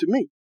can't do it to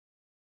me?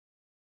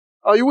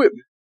 Are you with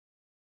me?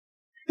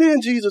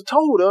 Then Jesus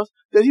told us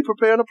that he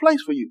preparing a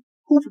place for you.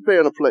 Who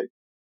preparing a place?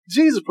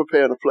 Jesus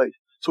preparing a place.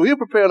 So he's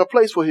preparing a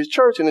place for his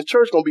church, and the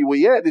church going to be where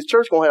you at. This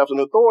church going to have some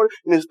authority,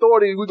 and this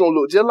authority, we're going to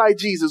look just like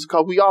Jesus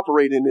because we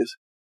operate in this.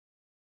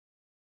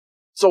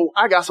 So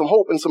I got some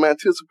hope and some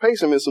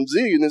anticipation and some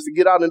zealousness to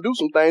get out and do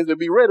some things and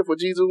be ready for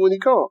Jesus when he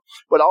comes.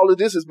 But all of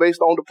this is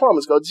based on the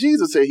promise because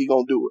Jesus said he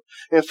going to do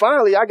it. And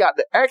finally, I got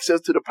the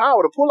access to the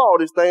power to pull all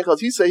this thing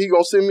because he said he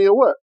going to send me a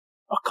what?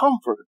 A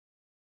comforter.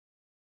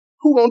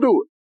 Who going to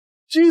do it?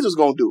 Jesus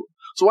going to do it.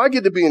 So I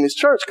get to be in this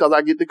church because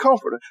I get the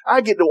comforter.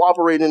 I get to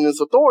operate in this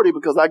authority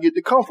because I get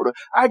the comforter.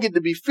 I get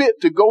to be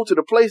fit to go to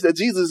the place that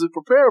Jesus is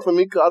preparing for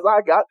me because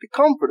I got the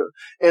comforter.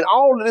 And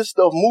all of this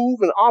stuff move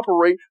and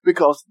operate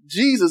because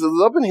Jesus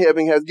is up in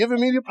heaven, has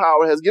given me the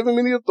power, has given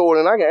me the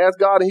authority, and I can ask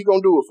God and he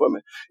going to do it for me.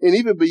 And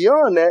even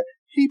beyond that,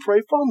 he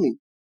prayed for me.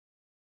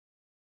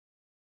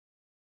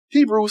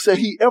 Hebrews said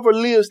he ever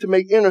lives to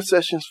make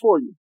intercessions for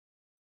you.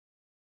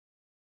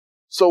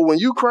 So when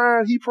you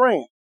crying, he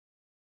praying.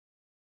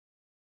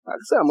 Like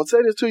I said, I'm going to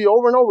say this to you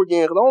over and over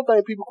again because I don't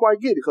think people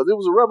quite get it because it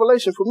was a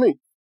revelation for me.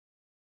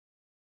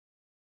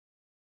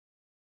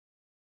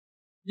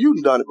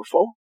 You've done it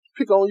before.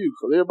 Pick on you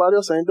because everybody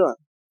else ain't done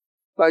it.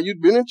 Like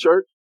you've been in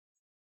church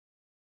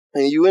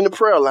and you in the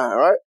prayer line,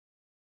 right?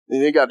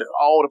 And they got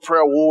all the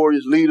prayer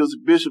warriors, leaders,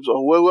 bishops,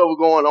 or whatever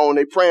going on.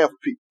 They praying for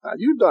people. Now,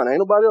 you've done it. Ain't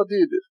nobody else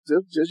did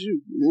this. Just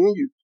you. Me and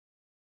you.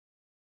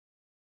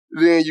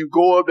 Then you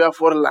go up there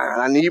for the line.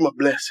 I need my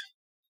blessing.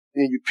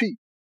 Then you peep.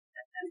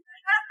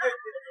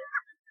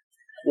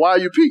 Why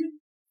you peep?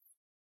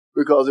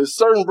 Because there's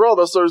certain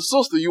brother, certain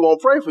sister you won't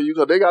pray for you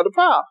because they got the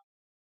power.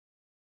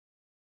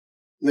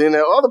 Then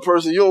that other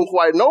person you don't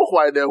quite know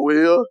quite that well.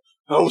 You know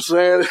what I'm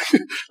saying?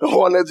 The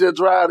one that just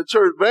drive the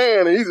church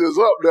van and he's just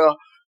up there.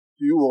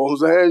 You know what I'm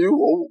saying? You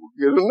won't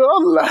get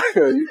another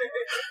line.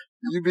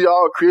 You be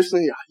all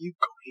Christian. Yeah, you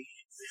go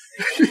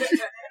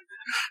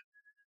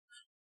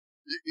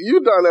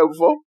You done that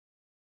before.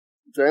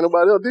 Ain't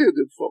nobody else did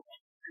this before.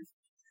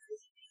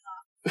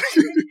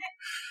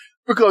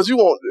 Because you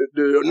want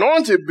the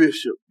anointed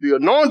bishop, the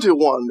anointed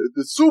one,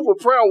 the super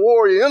prayer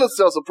warrior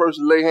intercessor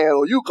person to lay hands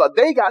on you because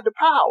they got the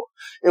power.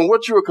 And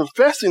what you're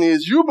confessing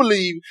is you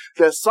believe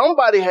that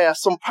somebody has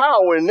some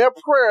power and their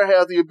prayer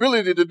has the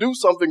ability to do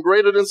something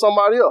greater than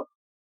somebody else.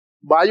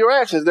 By your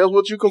actions, that's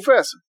what you're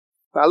confessing.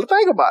 Now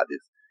think about this.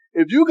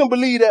 If you can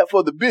believe that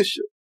for the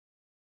bishop,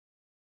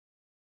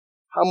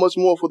 how much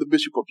more for the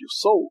bishop of your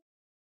soul?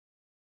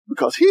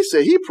 Because he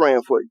said he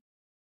praying for you.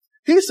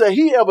 He said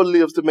he ever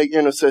lives to make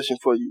intercession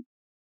for you.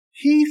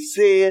 He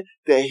said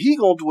that he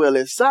gonna dwell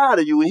inside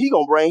of you and he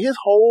gonna bring his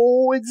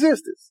whole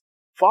existence.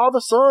 Father,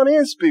 Son,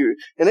 and Spirit.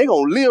 And they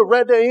gonna live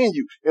right there in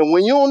you. And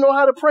when you don't know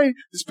how to pray,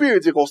 the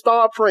Spirit's just gonna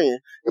start praying.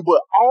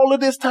 But all of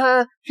this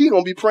time, he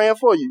gonna be praying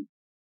for you.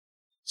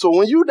 So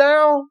when you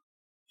down,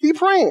 he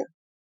praying.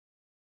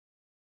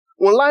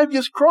 When life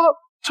gets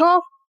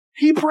tough,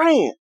 he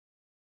praying.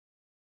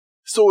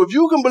 So if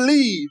you can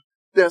believe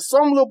that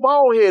some little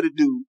bald-headed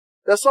dude,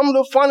 that some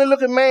little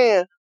funny-looking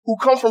man who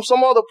come from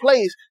some other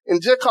place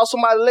and just cause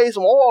somebody laid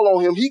some oil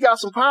on him, he got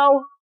some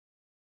power,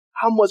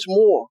 how much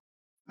more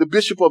the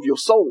bishop of your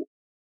soul?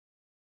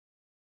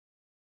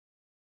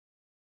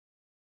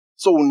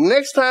 So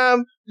next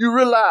time you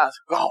realize,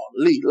 oh,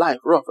 Lee, life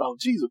rough. Oh,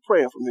 Jesus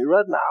praying for me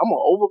right now. I'm going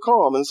to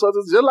overcome. And so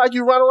it's just like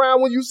you run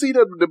around when you see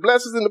the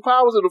blessings and the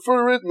powers of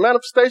the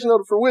manifestation of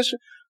the fruition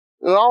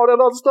and all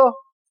that other stuff.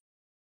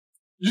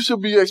 You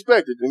should be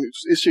expected. And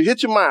it should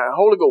hit your mind.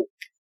 Holy Ghost.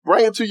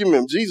 Bring it to your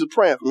memory. Jesus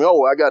praying for me.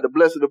 Oh, I got the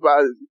blessed of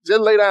God.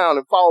 Just lay down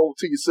and fall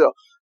to yourself.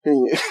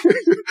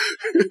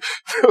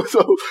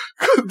 So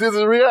this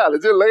is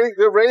reality. Just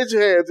raise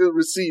your hand. Just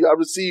receive. I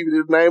receive it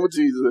in the name of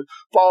Jesus.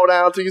 Fall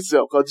down to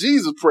yourself because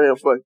Jesus praying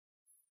for you.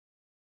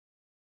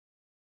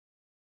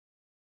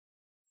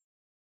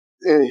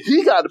 And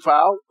he got the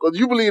power because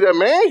you believe that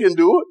man can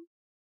do it.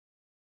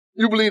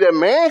 You believe that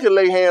man can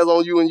lay hands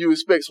on you and you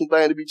expect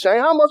something to be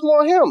changed. How much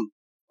more him?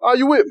 Are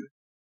you with me?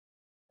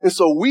 And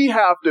so we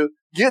have to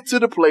get to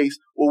the place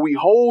where we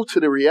hold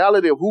to the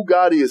reality of who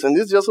God is. And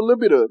this is just a little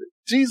bit of it.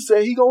 Jesus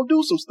said he going to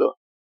do some stuff.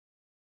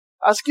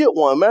 I skipped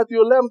one. Matthew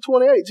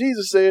 11:28.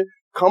 Jesus said,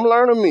 come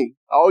learn of me.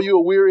 All you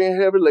are weary and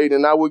heavy laden,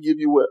 and I will give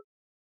you what?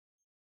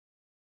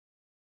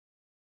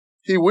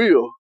 He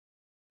will.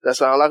 That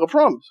sounds like a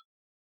promise.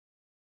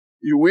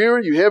 You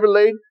weary, you heavy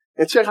laden,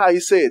 and check how he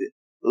said it.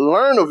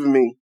 Learn of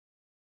me,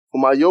 for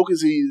my yoke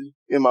is easy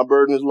and my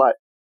burden is light.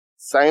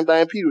 Same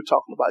thing Peter was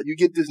talking about. You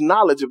get this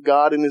knowledge of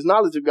God, and this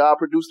knowledge of God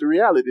produces the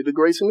reality, the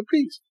grace and the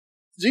peace.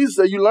 Jesus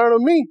said, you learn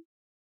of me.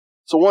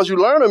 So once you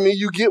learn of me,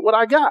 you get what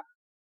I got.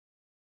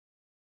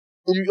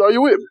 Are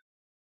you with me?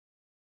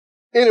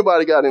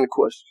 Anybody got any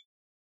questions?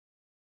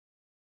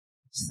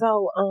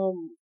 So,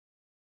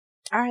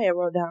 I had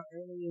wrote down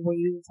earlier when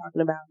you were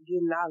talking about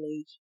getting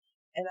knowledge,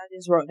 and I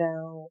just wrote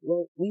down,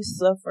 well, we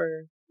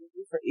suffer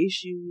different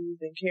issues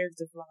and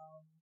character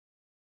flaws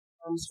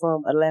comes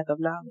from a lack of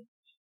knowledge.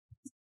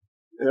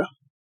 Yeah.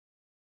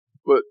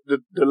 But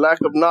the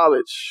lack of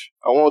knowledge,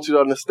 I want you to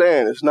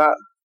understand, it's not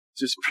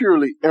just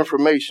purely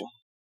information.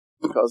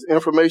 Because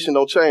information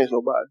don't change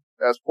nobody.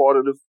 That's part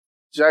of the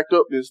jacked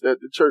upness that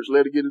the church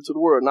let it get into the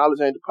world.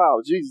 Knowledge ain't the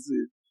power. Jesus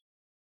is.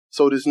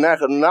 So this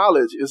lack of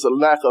knowledge is a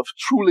lack of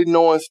truly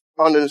knowing,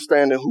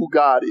 understanding who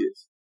God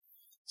is.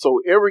 So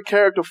every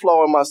character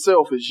flaw in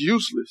myself is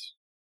useless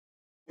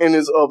and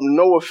is of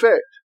no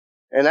effect.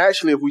 And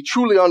actually, if we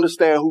truly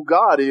understand who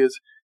God is,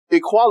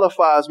 it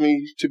qualifies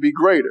me to be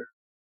greater.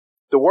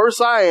 The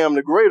worse I am,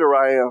 the greater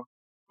I am,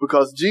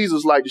 because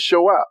Jesus liked to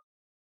show out.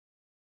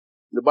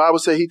 The Bible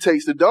says he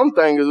takes the dumb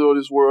things of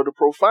this world to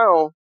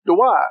profound the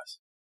wise.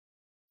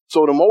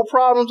 So the more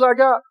problems I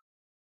got,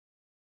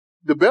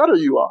 the better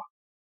you are.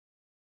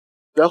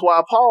 That's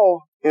why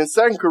Paul in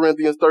 2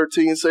 Corinthians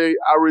 13 say,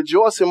 I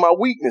rejoice in my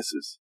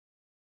weaknesses.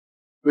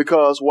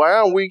 Because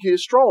where I'm weak, he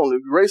is strong. The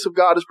grace of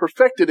God is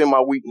perfected in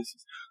my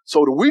weaknesses.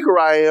 So the weaker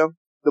I am,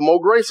 the more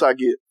grace I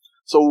get.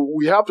 So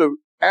we have to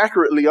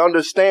accurately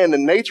understand the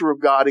nature of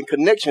God in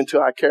connection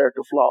to our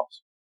character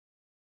flaws.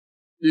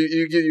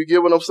 You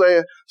get what I'm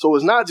saying? So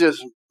it's not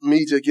just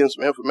me just getting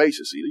some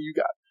information. See, you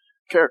got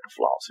character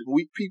flaws and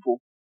weak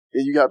people.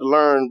 And you got to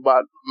learn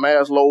about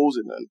Maslow's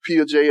and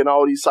Piaget and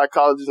all these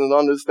psychologists and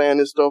understand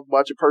this stuff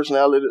about your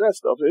personality. That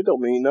stuff, it don't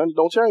mean nothing. It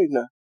don't change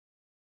nothing.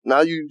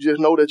 Now you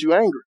just know that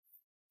you're angry.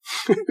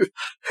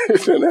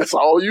 And that's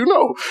all you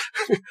know.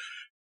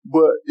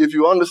 But if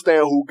you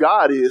understand who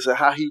God is and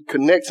how he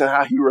connects and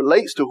how he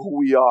relates to who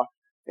we are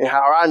and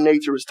how our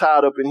nature is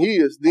tied up in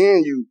his,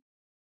 then you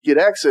get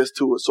access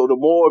to it. So the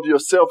more of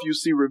yourself you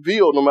see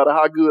revealed, no matter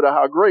how good or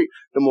how great,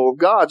 the more of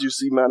God you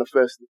see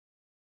manifested.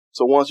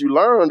 So once you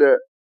learn that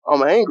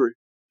I'm angry,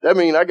 that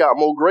means I got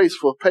more grace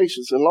for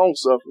patience and long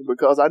suffering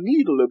because I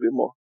need a little bit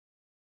more.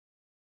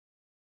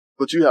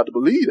 But you have to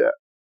believe that.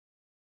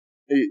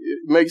 It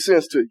makes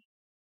sense to you.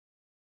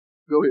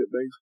 Go ahead,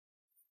 baby.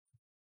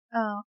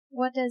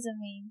 What does it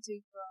mean to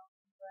grow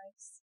in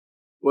grace?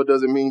 What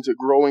does it mean to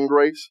grow in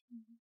grace?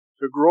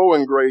 To grow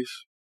in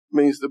grace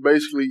means to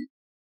basically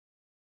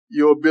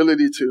your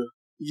ability to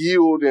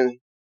yield and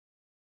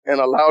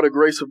allow the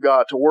grace of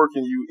God to work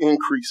in you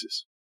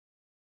increases.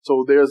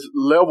 So there's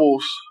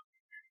levels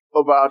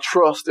of our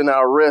trust and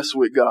our rest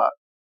with God.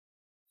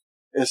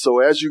 And so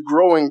as you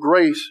grow in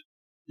grace,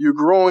 you're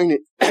growing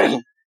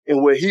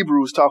in what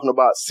Hebrews is talking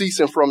about,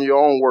 ceasing from your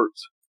own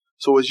works.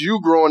 So as you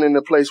growing in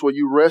the place where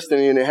you resting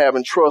in and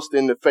having trust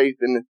in the faith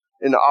and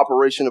in the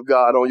operation of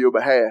God on your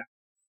behalf.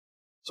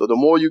 So the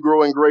more you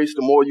grow in grace,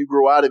 the more you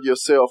grow out of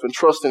yourself and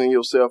trusting in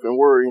yourself and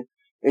worrying,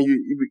 and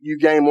you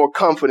gain more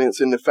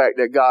confidence in the fact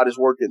that God is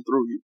working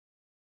through you.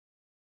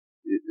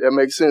 That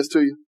makes sense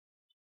to you?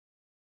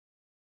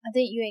 I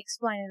think you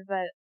explained it,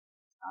 but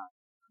I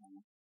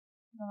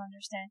don't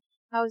understand.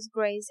 How is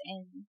grace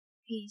and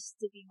peace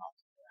to be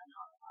multiplied in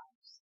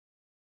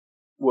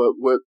our lives?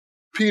 What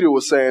Peter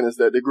was saying is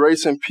that the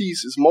grace and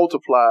peace is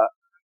multiplied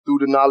through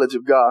the knowledge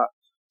of God.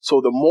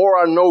 So the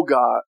more I know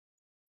God,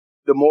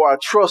 the more I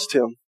trust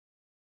him.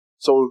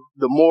 So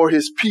the more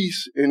his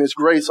peace and his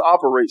grace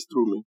operates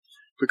through me.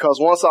 Because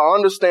once I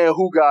understand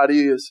who God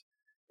is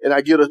and I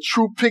get a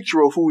true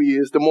picture of who he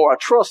is, the more I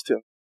trust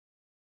him.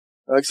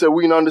 Like I said,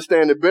 we can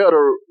understand it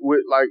better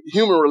with like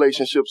human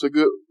relationships, a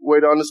good way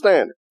to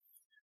understand it.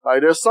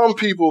 Like there's some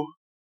people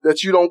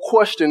that you don't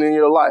question in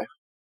your life.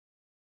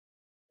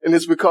 And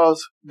it's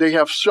because they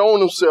have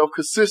shown themselves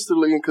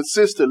consistently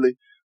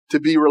to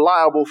be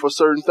reliable for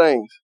certain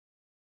things.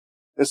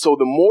 And so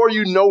the more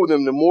you know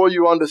them, the more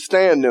you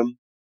understand them,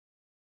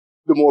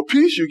 the more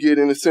peace you get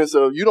in the sense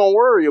of you don't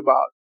worry about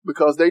it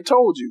because they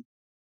told you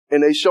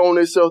and they shown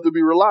themselves to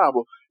be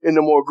reliable. And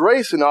the more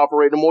grace and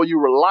operate, the more you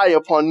rely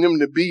upon them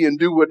to be and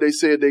do what they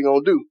said they're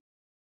going to do.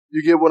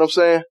 You get what I'm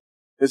saying?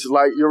 It's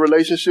like your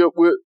relationship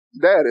with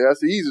daddy. That's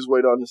the easiest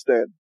way to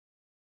understand it.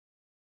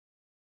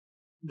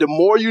 The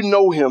more you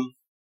know him,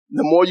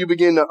 the more you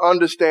begin to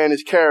understand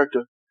his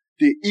character,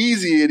 the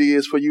easier it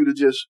is for you to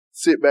just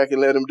sit back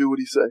and let him do what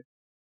he say.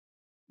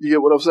 You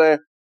get what I'm saying?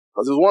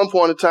 Because there's one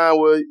point in time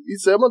where he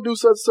said, I'm going to do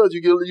such and such.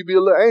 You be a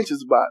little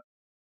anxious about it.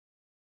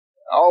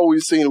 I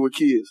always seen it with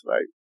kids.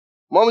 Like,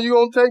 Mama, you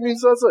going to take me to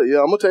such and such?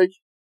 Yeah, I'm going to take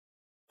you.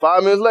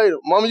 5 minutes later,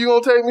 Mama, you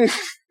going to take me?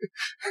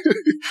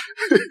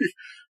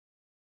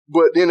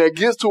 But then it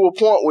gets to a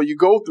point where you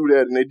go through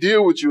that and they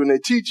deal with you and they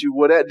teach you,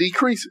 well, that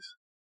decreases.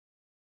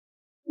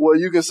 Well,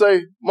 you can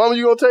say, Mama,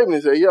 you going to take me?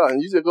 And say, yeah.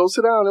 And you just go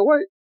sit down and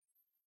wait.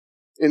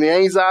 And the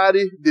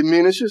anxiety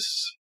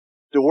diminishes.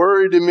 The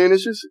worry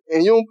diminishes.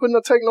 And you don't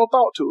take no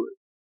thought to it.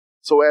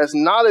 So as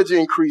knowledge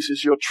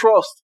increases, your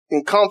trust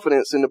and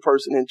confidence in the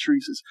person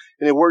increases.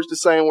 And it works the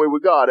same way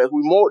with God. As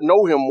we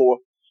know him more,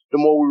 the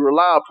more we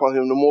rely upon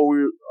him, the more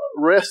we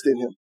rest in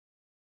him.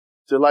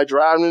 Just like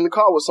driving in the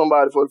car with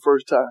somebody for the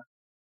first time.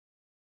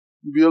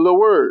 You be a little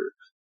worried.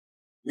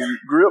 You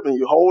grip and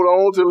you hold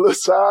on to the little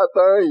side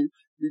thing.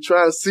 You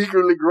try and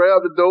secretly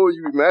grab the door.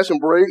 You be mashing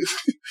brakes.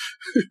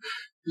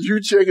 You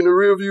checking the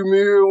rearview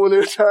mirror when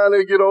they're trying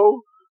to get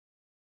over.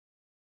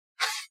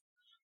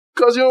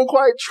 Because you don't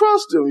quite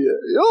trust them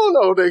yet. You don't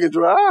know if they can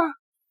drive.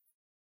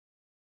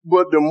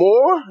 But the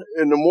more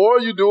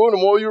you do it, the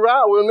more you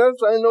ride with them, next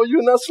thing you know,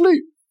 you're not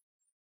asleep.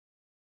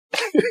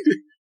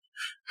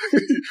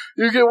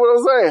 You get what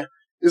I'm saying?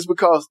 It's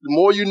because the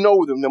more you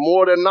know them, the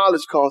more that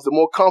knowledge comes, the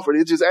more comfort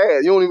it just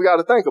adds. You don't even got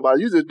to think about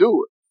it. You just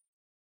do it.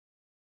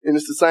 And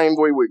it's the same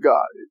way with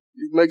God.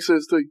 It makes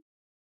sense to you.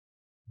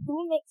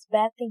 Who makes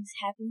bad things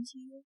happen to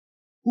you?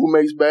 Who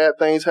makes bad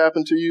things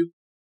happen to you?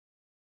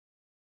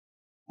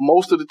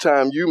 Most of the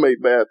time, you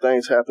make bad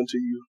things happen to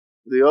you.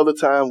 The other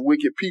time,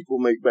 wicked people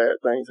make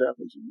bad things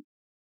happen to you.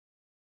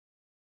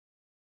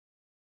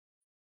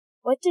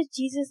 What did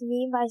Jesus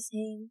mean by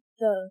saying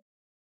the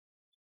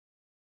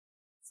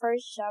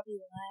first shall be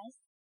last?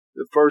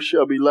 The first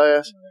shall be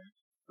last?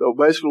 So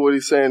basically what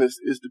he's saying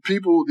is the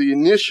people, the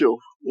initial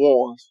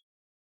ones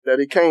that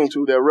he came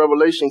to, that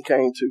revelation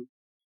came to,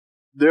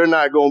 they're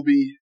not going to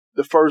be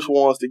the first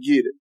ones to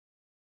get it.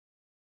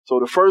 So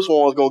the first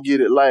one's going to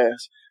get it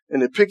last.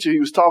 And the picture he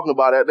was talking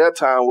about at that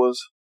time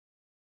was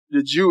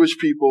the Jewish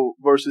people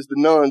versus the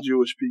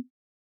non-Jewish people.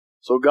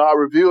 So God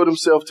revealed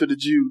himself to the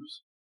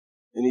Jews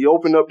and he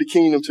opened up the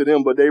kingdom to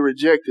them, but they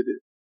rejected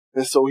it.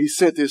 And so he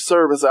sent his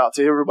servants out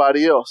to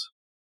everybody else.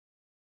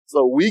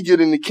 So we get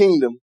in the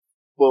kingdom,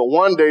 but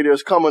one day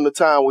there's coming a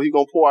time where he's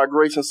going to pour out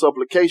grace and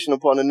supplication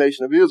upon the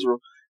nation of Israel,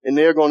 and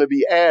they're going to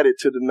be added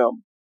to the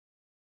number.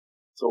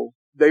 So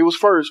they was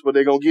first, but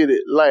they're going to get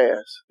it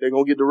last. They're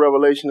going to get the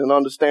revelation and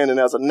understanding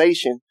as a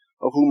nation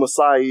of who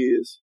Messiah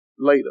is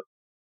later.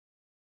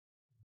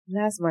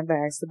 Last month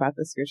I asked about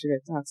the scripture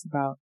that talks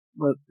about,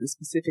 well, the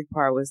specific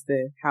part was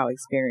how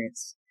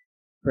experience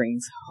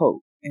brings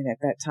hope. And at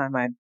that time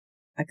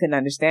I couldn't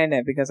understand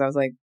that because I was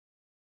like,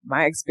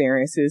 my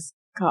experiences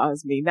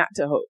caused me not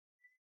to hope.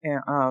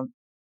 And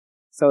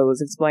so it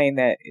was explained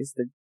that it's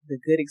the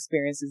good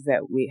experiences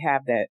that we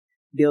have that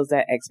builds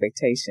that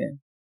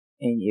expectation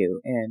in you.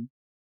 And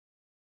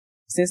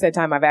since that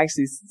time, I've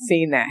actually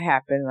seen that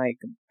happen, like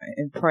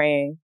in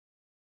praying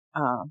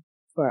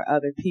for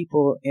other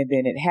people, and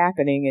then it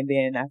happening, and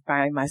then I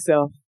find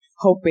myself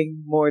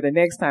hoping more the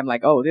next time,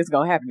 like, oh, this is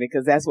going to happen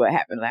because that's what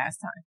happened last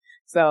time.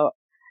 So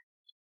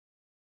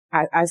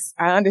I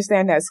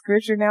understand that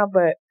scripture now,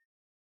 but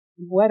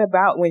what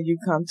about when you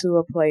come to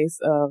a place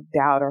of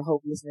doubt or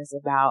hopelessness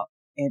about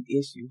an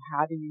issue?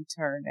 How do you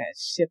turn that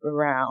ship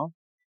around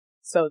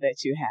so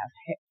that you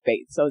have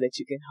faith, so that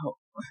you can hope?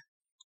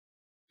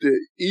 The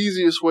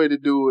easiest way to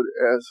do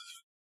it, as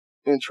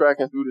in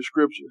tracking through the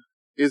scripture,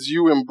 is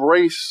you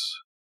embrace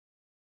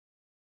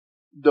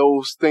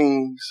those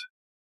things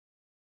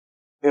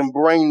and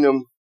bring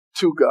them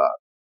to God.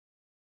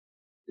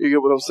 You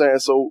get what I'm saying?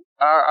 So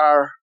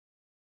our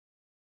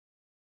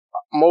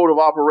mode of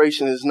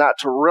operation is not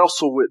to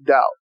wrestle with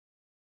doubt.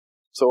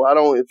 So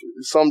if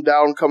some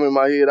doubt come in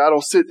my head, I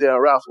don't sit there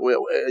and wrestle.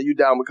 Well, you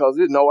down because of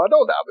this? No, I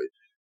don't doubt it.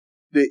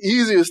 The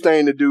easiest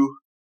thing to do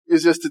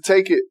is just to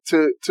take it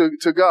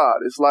to God.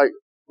 It's like,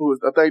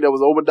 I think that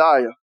was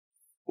Obadiah,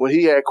 when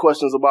he had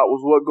questions about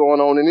what's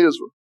going on in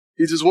Israel.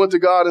 He just went to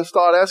God and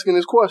started asking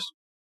his question.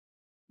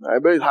 All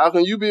right, babe, how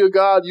can you be a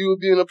God? You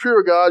being a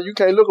pure God, you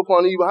can't look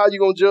upon evil. How you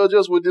going to judge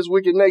us with this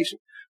wicked nation?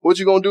 What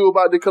you going to do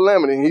about the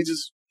calamity? And he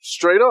just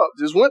straight up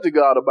just went to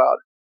God about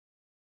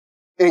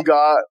it. And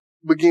God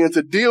began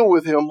to deal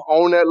with him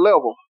on that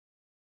level.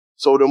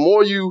 So the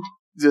more you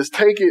just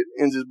take it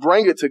and just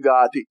bring it to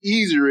God, the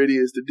easier it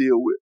is to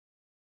deal with.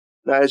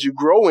 Now, as you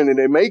grow in it,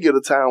 there may get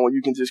a time when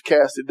you can just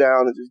cast it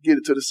down and just get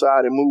it to the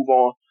side and move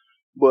on.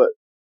 But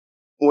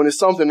when it's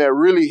something that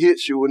really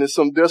hits you, when it's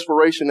some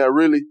desperation that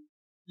really,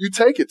 you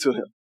take it to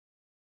him.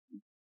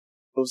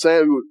 I'm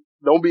saying,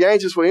 don't be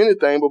anxious for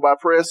anything, but by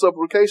prayer and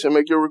supplication,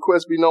 make your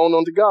request be known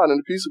unto God, and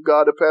the peace of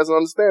God that passes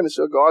understanding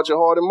shall guard your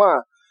heart and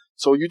mind.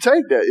 So you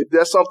take that. If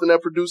that's something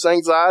that produces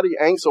anxiety,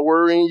 angst, or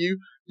worry in you,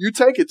 you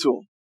take it to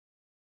him.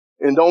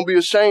 And don't be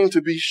ashamed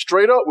to be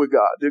straight up with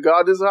God. Dear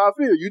God, this is how I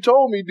feel. You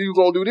told me you're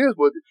going to do this,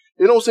 but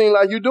it don't seem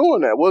like you're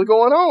doing that. What's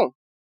going on?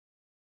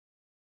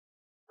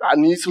 I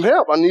need some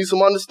help. I need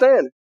some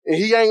understanding. And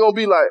he ain't going to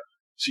be like,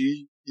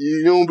 see,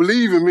 you don't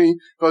believe in me.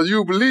 Because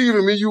you believe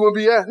in me, you wouldn't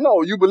be asking.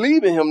 No, you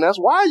believe in him. That's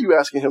why you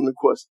asking him the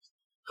questions.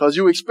 Because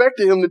you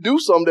expected him to do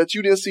something that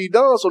you didn't see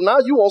done. So now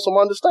you want some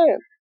understanding.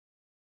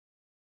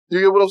 You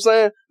get what I'm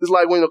saying? It's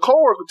like when a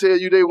coworker tell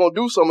you they were going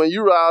to do something and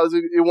you realize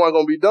it wasn't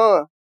going to be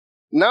done.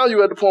 Now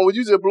you're at the point where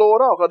you just blow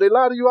it off because they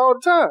lie to you all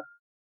the time.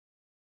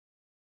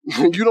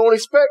 You don't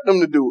expect them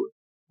to do it.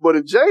 But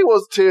if Jay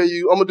was to tell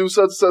you, I'm going to do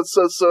such and such,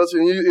 such, such,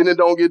 and it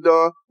don't get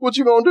done, what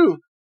you going to do?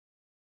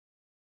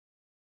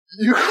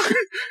 He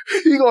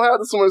going to have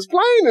some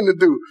explaining to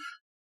do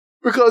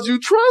because you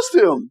trust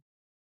him.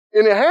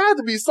 And it had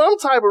to be some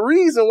type of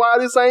reason why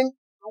this ain't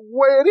the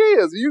way it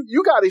is.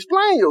 You got to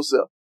explain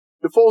yourself.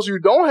 The folks you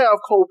don't have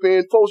hope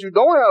in, folks you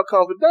don't have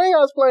comfort, they ain't got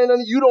to explain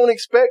nothing. You don't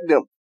expect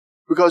them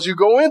because you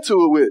go into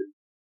it with,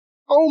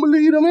 I don't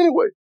believe them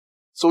anyway.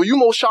 So you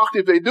more shocked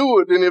if they do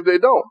it than if they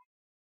don't.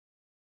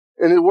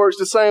 And it works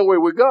the same way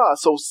with God.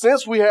 So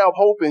since we have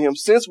hope in him,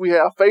 since we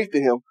have faith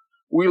in him,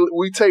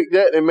 we take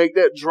that and make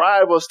that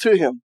drive us to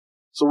him.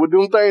 So we're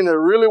doing things that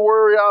really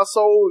worry our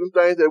soul and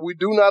things that we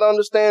do not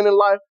understand in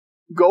life.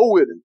 Go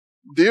with him.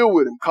 Deal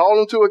with him. Call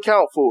him to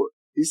account for it.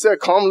 He said,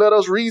 come, let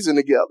us reason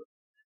together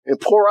and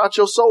pour out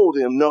your soul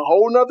to him. No,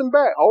 hold nothing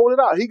back. Hold it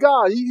out. He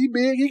God. He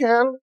big. He can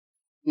handle it.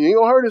 You ain't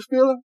going to hurt his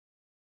feelings.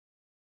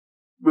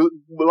 But as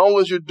long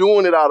as you're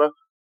doing it out of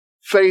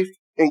faith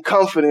and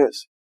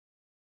confidence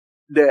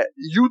that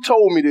you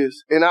told me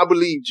this and I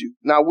believed you.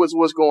 Now what's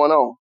going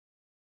on?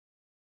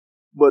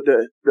 But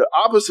the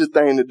opposite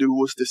thing to do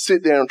was to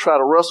sit there and try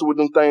to wrestle with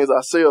them things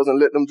ourselves and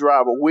let them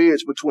drive a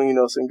wedge between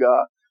us and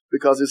God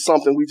because it's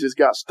something we just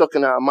got stuck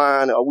in our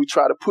mind or we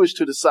try to push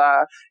to the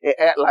side and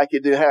act like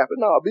it didn't happen.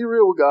 No, be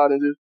real with God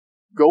and just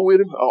go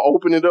with him or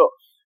open it up.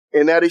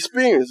 And that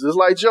experience is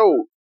like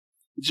Job.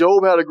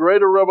 Job had a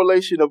greater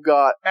revelation of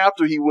God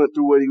after he went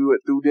through what he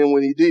went through than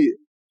when he did.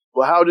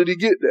 But how did he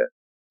get that?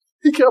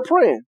 He kept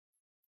praying.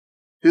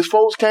 His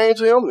folks came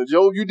to him, and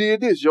Job, you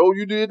did this. Job,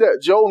 you did that.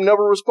 Job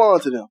never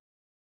responded to them.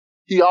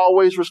 He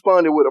always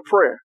responded with a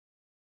prayer.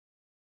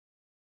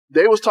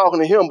 They was talking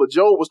to him, but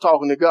Job was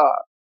talking to God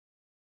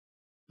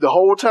the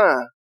whole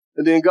time.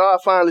 And then God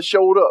finally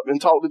showed up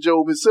and talked to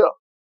Job himself.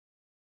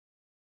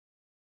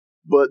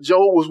 But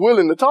Job was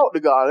willing to talk to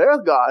God.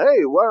 Ask God,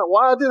 hey,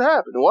 why did this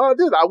happen? Why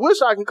did I wish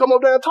I can come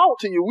up there and talk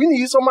to you. We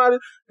need somebody.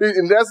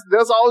 And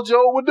that's all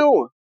Job was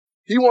doing.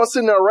 He wasn't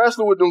sitting there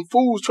wrestling with them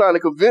fools trying to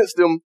convince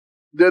them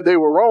that they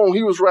were wrong.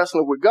 He was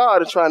wrestling with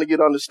God and trying to get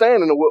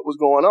understanding of what was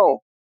going on.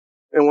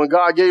 And when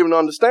God gave him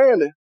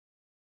understanding,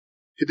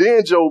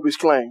 then Job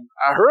exclaimed,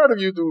 I heard of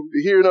you through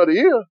the hearing of the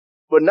ear,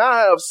 but now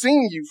I have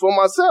seen you for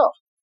myself.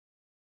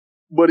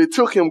 But it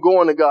took him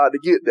going to God to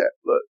get that.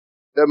 Look,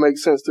 that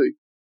makes sense to you.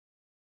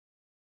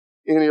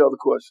 Any other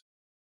questions?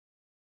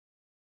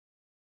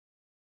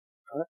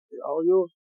 All right, all yours.